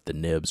doing with the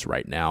nibs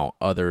right now,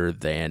 other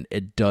than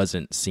it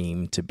doesn't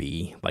seem to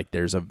be like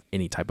there's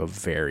any type of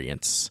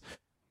variance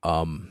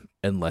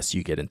unless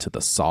you get into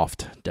the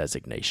soft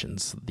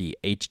designations. The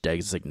H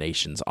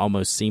designations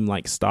almost seem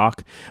like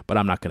stock, but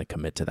I'm not going to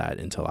commit to that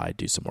until I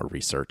do some more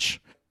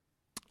research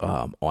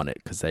on it,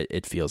 because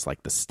it feels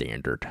like the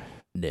standard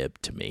nib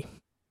to me.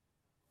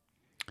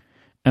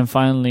 And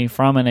finally,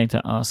 Framinator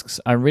asks,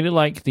 I really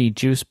like the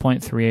Juice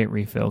 .38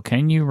 refill.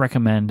 Can you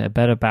recommend a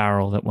better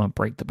barrel that won't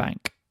break the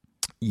bank?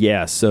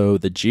 Yeah, so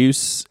the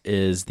Juice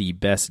is the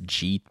best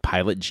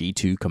Pilot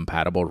G2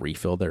 compatible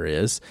refill there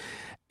is.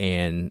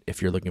 And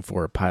if you're looking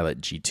for a Pilot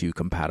G2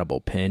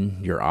 compatible pen,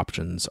 your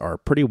options are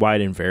pretty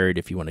wide and varied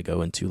if you want to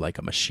go into like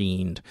a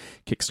machined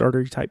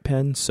Kickstarter type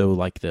pen. So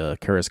like the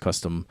Keras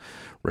Custom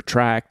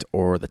Retract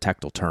or the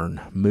Tactile Turn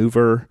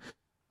Mover.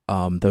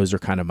 Those are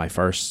kind of my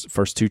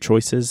first two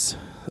choices.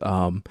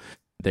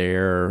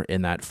 They're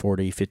in that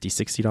 $40, $50,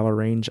 $60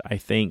 range, I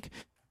think.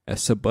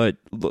 But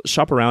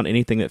shop around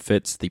anything that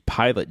fits the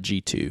Pilot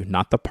G2,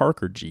 not the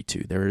Parker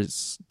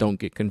G2.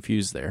 Don't get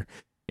confused there.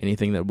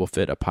 Anything that will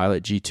fit a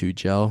Pilot G2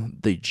 gel,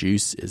 the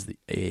Juice is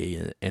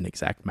an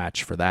exact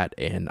match for that.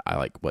 And I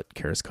like what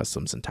Keras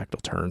Customs and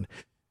Tactile Turn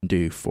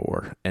do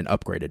for an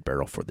upgraded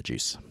barrel for the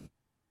Juice.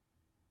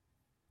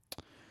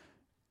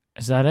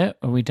 Is that it?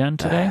 Are we done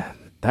today?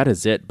 That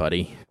is it,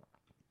 buddy.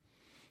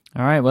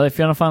 All right. Well, if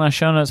you want to find our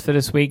show notes for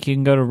this week, you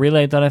can go to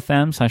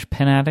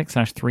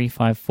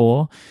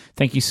relay.fm/penaddict/354.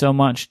 Thank you so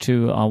much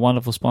to our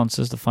wonderful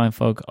sponsors, the fine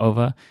folk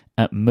over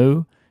at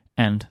Moo,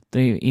 and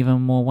the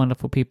even more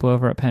wonderful people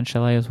over at Pen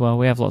Chalet as well.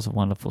 We have lots of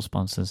wonderful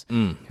sponsors.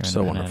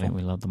 So wonderful.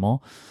 We love them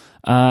all.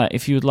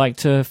 If you would like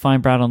to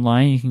find Brad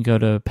online, you can go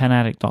to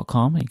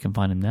penaddict.com. You can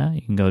find him there.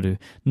 You can go to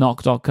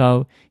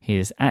knock.co. He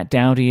is at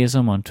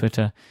Dowdyism on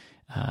Twitter.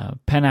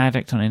 Pen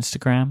Addict on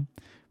Instagram.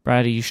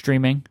 Brad, are you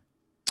streaming?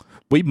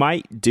 We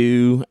might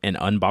do an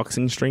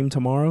unboxing stream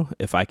tomorrow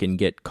if I can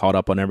get caught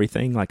up on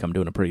everything. Like, I'm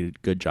doing a pretty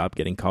good job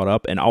getting caught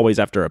up. And always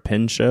after a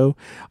Penn show,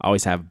 I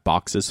always have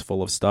boxes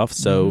full of stuff.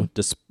 So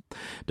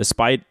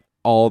despite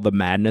all the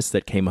madness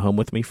that came home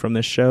with me from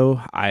this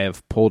show, I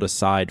have pulled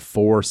aside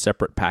 4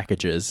 separate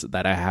packages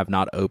that I have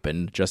not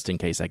opened just in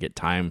case I get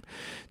time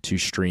to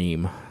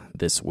stream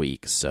this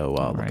week. So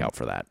look out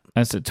for that.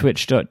 That's at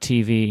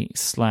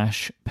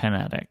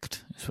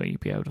twitch.tv/penaddict. That's where you'll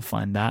be able to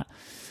find that.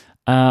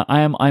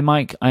 I am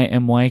Mike. I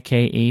am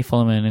YKE.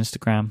 Follow me on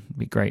Instagram. It'd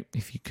be great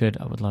if you could.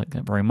 I would like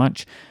that very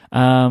much.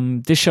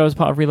 This show is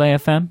part of Relay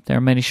FM. There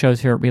are many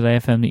shows here at Relay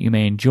FM that you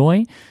may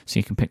enjoy, so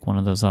you can pick one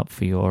of those up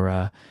for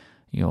your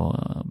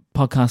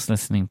podcast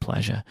listening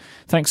pleasure.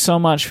 Thanks so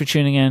much for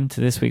tuning in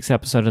to this week's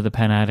episode of The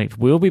Pen Addict.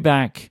 We'll be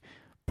back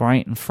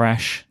bright and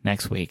fresh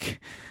next week.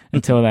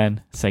 Until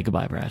then, say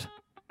goodbye, Brad.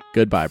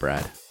 Goodbye,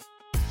 Brad.